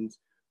nations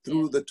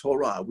through the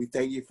Torah. We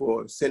thank you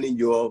for sending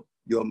your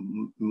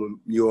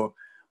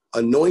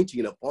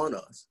anointing upon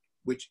us,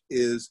 which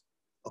is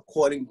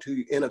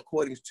in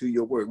accordance to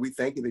your word. We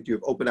thank you that you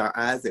have opened our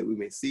eyes that we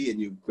may see, and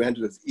you've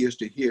granted us ears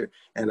to hear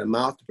and a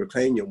mouth to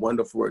proclaim your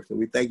wonderful works. And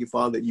we thank you,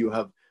 Father, that you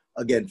have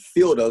again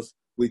filled us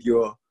with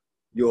your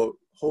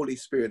Holy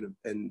Spirit.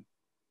 And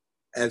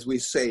as we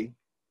say,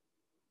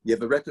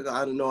 Yevarekah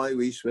Adonai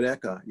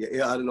Vishvaneka,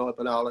 Ya'ir Adonai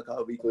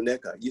Panalaka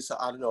Vikuneka, Yisa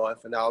Adonai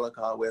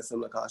Fanalaka,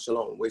 Wesamlaka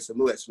Shalom,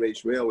 Wesamuets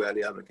Rachel, where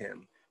the other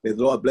can. May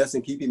the Lord bless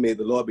and keep you. May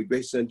the Lord be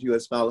gracious unto you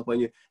and smile upon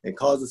you and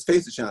cause his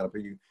face to shine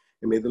upon you.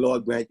 And may the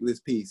Lord grant you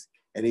his peace.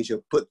 And they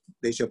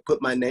shall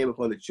put my name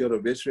upon the children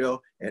of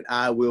Israel, and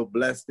I will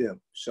bless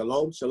them.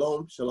 Shalom,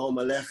 shalom, shalom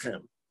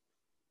aleichem.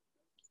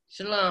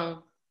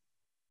 Shalom.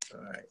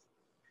 All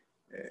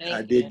right.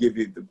 I did give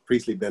you the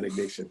priestly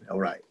benediction. All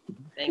right.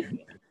 Thank you.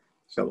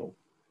 Shalom.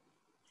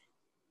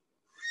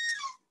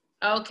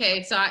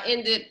 Okay, so I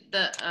ended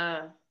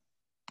the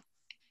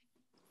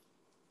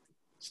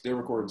Still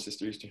recording,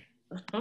 Sister Easter.